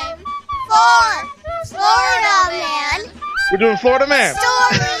time for Florida Man. We're doing Florida Man.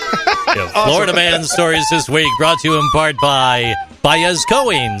 Florida Man Stories this week, brought to you in part by Baez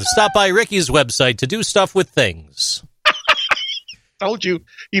Cohen. Stop by Ricky's website to do stuff with things. Told you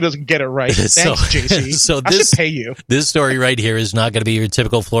he doesn't get it right. Thanks, JC. So I should pay you. This story right here is not going to be your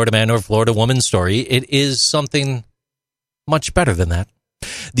typical Florida man or Florida woman story. It is something much better than that.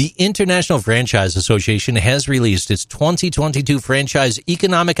 The International Franchise Association has released its 2022 Franchise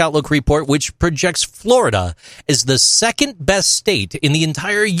Economic Outlook Report, which projects Florida as the second best state in the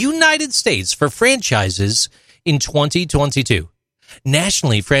entire United States for franchises in 2022.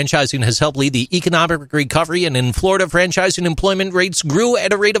 Nationally, franchising has helped lead the economic recovery, and in Florida, franchising employment rates grew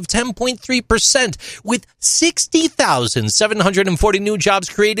at a rate of 10.3%, with 60,740 new jobs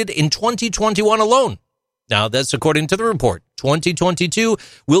created in 2021 alone. Now, that's according to the report. 2022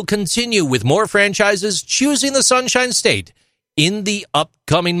 will continue with more franchises choosing the Sunshine State in the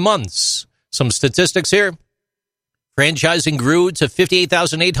upcoming months. Some statistics here. Franchising grew to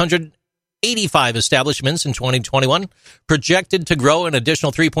 58,885 establishments in 2021, projected to grow an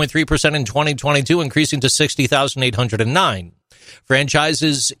additional 3.3% in 2022, increasing to 60,809.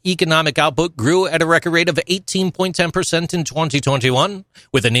 Franchises' economic output grew at a record rate of 18.10% in 2021,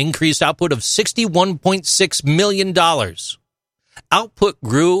 with an increased output of $61.6 million. Output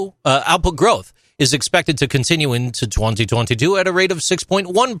growth is expected to continue into 2022 at a rate of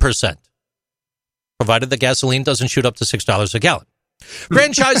 6.1%, provided the gasoline doesn't shoot up to $6 a gallon.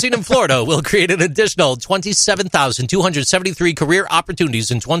 Franchising in Florida will create an additional 27,273 career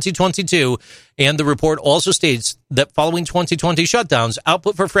opportunities in 2022, and the report also states that following 2020 shutdowns,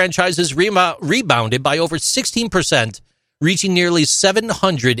 output for franchises rebounded by over 16%, reaching nearly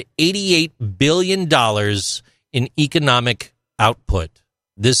 $788 billion in economic output.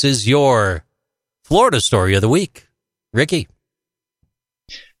 This is your Florida story of the week. Ricky.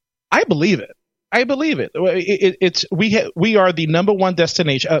 I believe it. We are the number one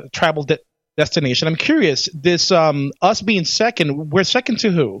destination, travel destination. I'm curious, this us being second, we're second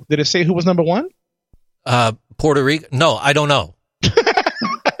to who? Did it say who was number one? Puerto Rico? No, I don't know.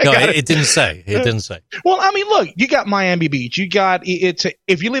 No, it didn't say. It didn't say. Well, I mean, look, you got Miami Beach. You got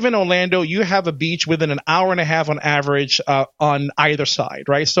if you live in Orlando, you have a beach within an hour and a half on average on either side,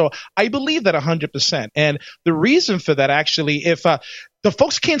 right? So I believe that 100%. And the reason for that, actually, if the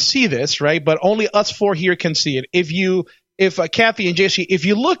folks can't see this, right, but only us four here can see it. If Kathy and JC, if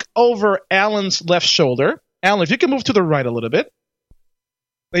you look over Alan's left shoulder, Alan, if you can move to the right a little bit.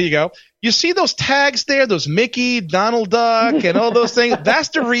 There you go. You see those tags there, those Mickey, Donald Duck, and all those things? That's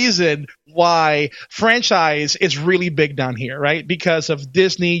the reason why franchise is really big down here, right? Because of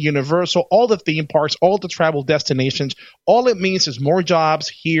Disney, Universal, all the theme parks, all the travel destinations. All it means is more jobs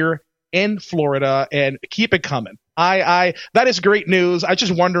here in Florida, and keep it coming. That is great news. I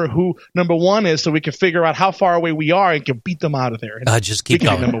just wonder who number one is so we can figure out how far away we are and can beat them out of there. Just keep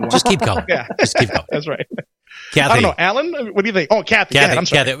going. Just keep going. Yeah. Just keep going. That's right. Kathy. I don't know. Alan, what do you think? Oh, Kathy. I'm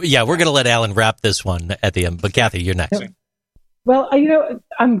sorry. Kathy, yeah, we're going to let Alan wrap this one at the end. But Kathy, you're next. Well,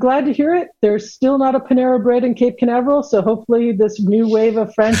 I'm glad to hear it. There's still not a Panera Bread in Cape Canaveral, so hopefully this new wave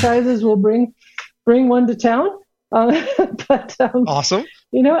of franchises will bring one to town. Awesome.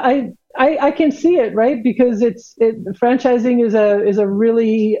 I can see it, right? Because franchising is a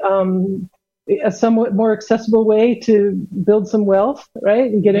really a somewhat more accessible way to build some wealth,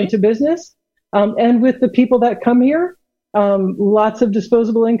 right, and get into business. And with the people that come here, lots of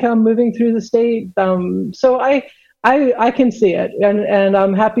disposable income moving through the state. So I can see it, and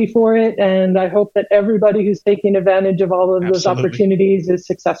I'm happy for it, and I hope that everybody who's taking advantage of all of those opportunities is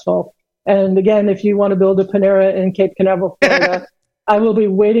successful. And again, if you want to build a Panera in Cape Canaveral, Florida, I will be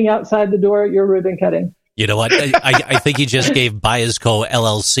waiting outside the door at your ribbon cutting. You know what? I think you just gave Baez Co.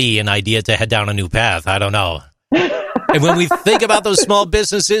 LLC an idea to head down a new path. I don't know. And when we think about those small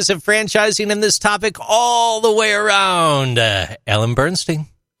businesses and franchising in this topic all the way around, Alan Bernstein,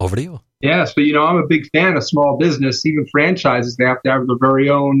 over to you. Yeah, so, I'm a big fan of small business. Even franchises, they have to have their very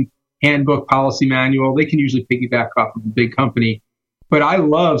own handbook, policy manual. They can usually piggyback off of a big company. But I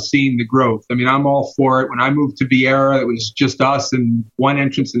love seeing the growth. I mean, I'm all for it. When I moved to Viera, it was just us and one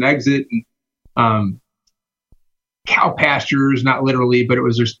entrance and exit, and cow pastures, not literally, but it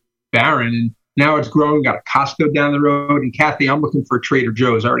was just barren. And now it's growing. Got a Costco down the road. And Kathy, I'm looking for Trader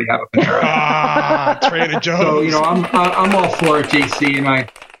Joe's. I already have a Panera. Trader Joe's. So, I'm all for it, JC. And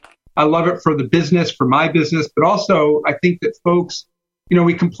I love it for the business, for my business. But also, I think that folks,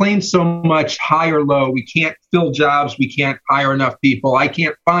 we complain so much high or low. We can't fill jobs. We can't hire enough people. I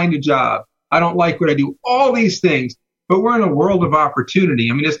can't find a job. I don't like what I do. All these things. But we're in a world of opportunity.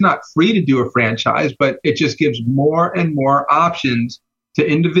 I mean, it's not free to do a franchise, but it just gives more and more options to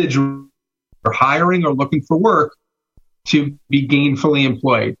individuals who are hiring or looking for work to be gainfully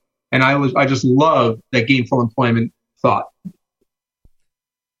employed. And I just love that gainful employment thought.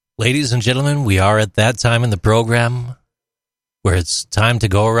 Ladies and gentlemen, we are at that time in the program where it's time to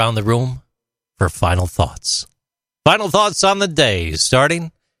go around the room for final thoughts. Final thoughts on the day,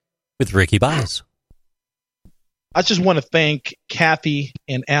 starting with Ricky Baez. I just want to thank Kathy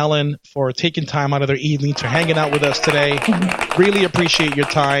and Alan for taking time out of their evening to hanging out with us today. Really appreciate your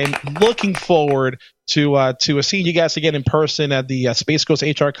time. Looking forward to seeing you guys again in person at the Space Coast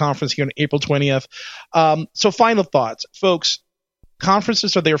HR Conference here on April 20th. So final thoughts, folks.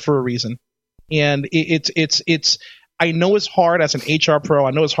 Conferences are there for a reason, and it's. I know it's hard as an HR pro.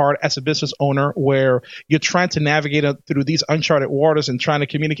 I know it's hard as a business owner where you're trying to navigate through these uncharted waters and trying to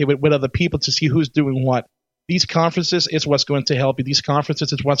communicate with other people to see who's doing what. These conferences is what's going to help you. These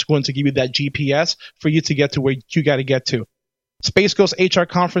conferences is what's going to give you that GPS for you to get to where you got to get to.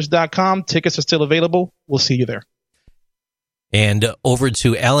 SpaceCoastHRConference.com. Tickets are still available. We'll see you there. And over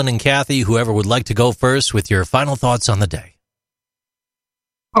to Alan and Kathy, whoever would like to go first with your final thoughts on the day.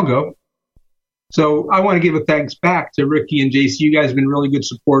 I'll go. So I want to give a thanks back to Ricky and JC. You guys have been really good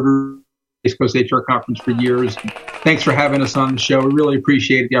supporters of the Space Coast HR Conference for years. Thanks for having us on the show. We really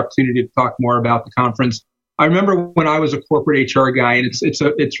appreciate the opportunity to talk more about the conference. I remember when I was a corporate HR guy, and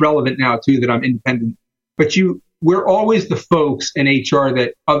it's relevant now too that I'm independent. But we're always the folks in HR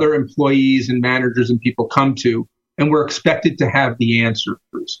that other employees and managers and people come to, and we're expected to have the answers.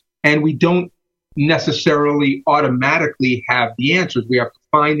 And we don't necessarily automatically have the answers. We have to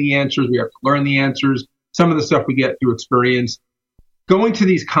find the answers. We have to learn the answers. Some of the stuff we get through experience. Going to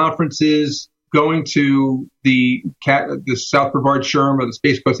these conferences, going to the South Brevard SHRM or the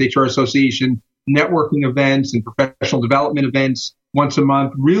Space Coast HR Association networking events and professional development events once a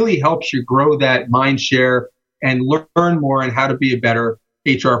month really helps you grow that mind share and learn more on how to be a better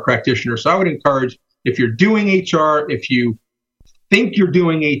HR practitioner. So I would encourage, if you're doing HR, if you think you're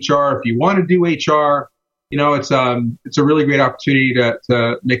doing HR, if you want to do HR, it's a really great opportunity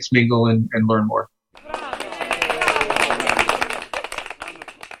to mix, mingle, and learn more.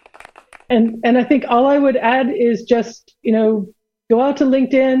 And I think all I would add is just, go out to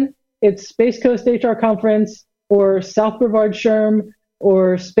LinkedIn. It's Space Coast HR Conference or South Brevard SHRM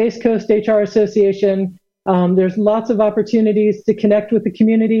or Space Coast HR Association. There's lots of opportunities to connect with the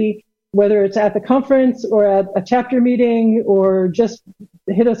community, whether it's at the conference or at a chapter meeting, or just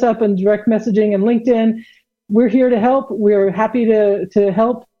hit us up in direct messaging and LinkedIn. We're here to help. We're happy to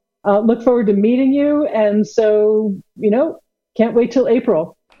help. Look forward to meeting you. And so, can't wait till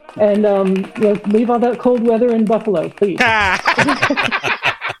April. And leave all that cold weather in Buffalo, please.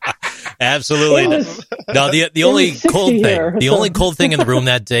 Absolutely. No, the only cold thing, only cold thing in the room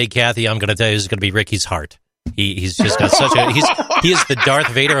that day, Kathy, I'm going to tell you, is going to be Ricky's heart. He's just got he is the Darth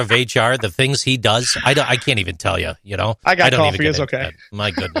Vader of HR. The things he does, I can't even tell you. I got coffee. It's okay. My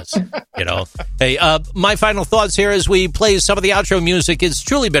goodness. Hey, my final thoughts here as we play some of the outro music. It's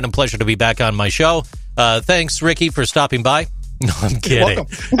truly been a pleasure to be back on my show. Thanks, Ricky, for stopping by. No, I'm kidding.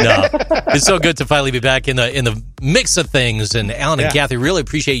 No, it's so good to finally be back in the mix of things. And Alan and Kathy, really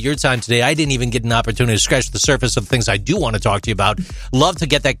appreciate your time today. I didn't even get an opportunity to scratch the surface of the things I do want to talk to you about. Love to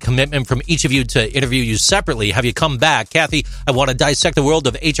get that commitment from each of you to interview you separately. Have you come back, Kathy? I want to dissect the world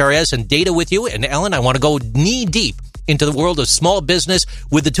of HRS and data with you. And Alan, I want to go knee deep into the world of small business.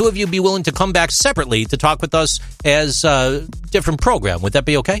 Would the two of you be willing to come back separately to talk with us as a different program? Would that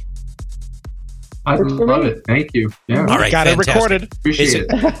be okay? I love it. Thank you. Yeah. All right. Got fantastic. It recorded. Appreciate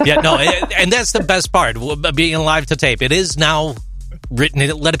it. Yeah, no, and that's the best part, being live to tape. It is now written.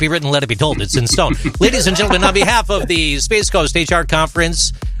 Let it be written, let it be told. It's in stone. Ladies and gentlemen, on behalf of the Space Coast HR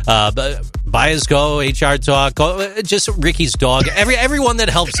Conference, Baez Go, HR Talk, just Ricky's dog, everyone that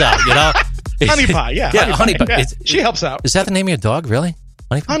helps out, Honey Pie, yeah. Yeah, Honey Pie. Yeah. She helps out. Is that the name of your dog, really?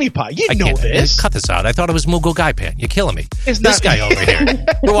 Honey Pie. You know this. Cut this out. I thought it was Mughal Guy Pan. You're killing me. This guy over here.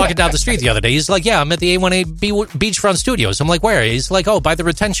 We're walking down the street the other day. He's like, yeah, I'm at the A1A Beachfront Studios. I'm like, where? He's like, oh, by the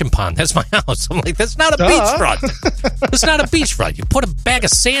retention pond. That's my house. I'm like, that's not a beachfront. That's not a beachfront. You put a bag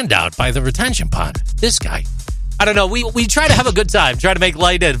of sand out by the retention pond. This guy. I don't know. We try to have a good time, try to make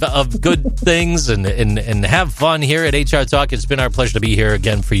light of good things and have fun here at HR Talk. It's been our pleasure to be here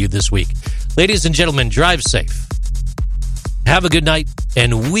again for you this week. Ladies and gentlemen, drive safe. Have a good night,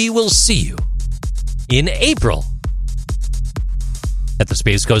 and we will see you in April at the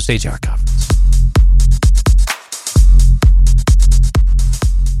Space Coast HR Conference.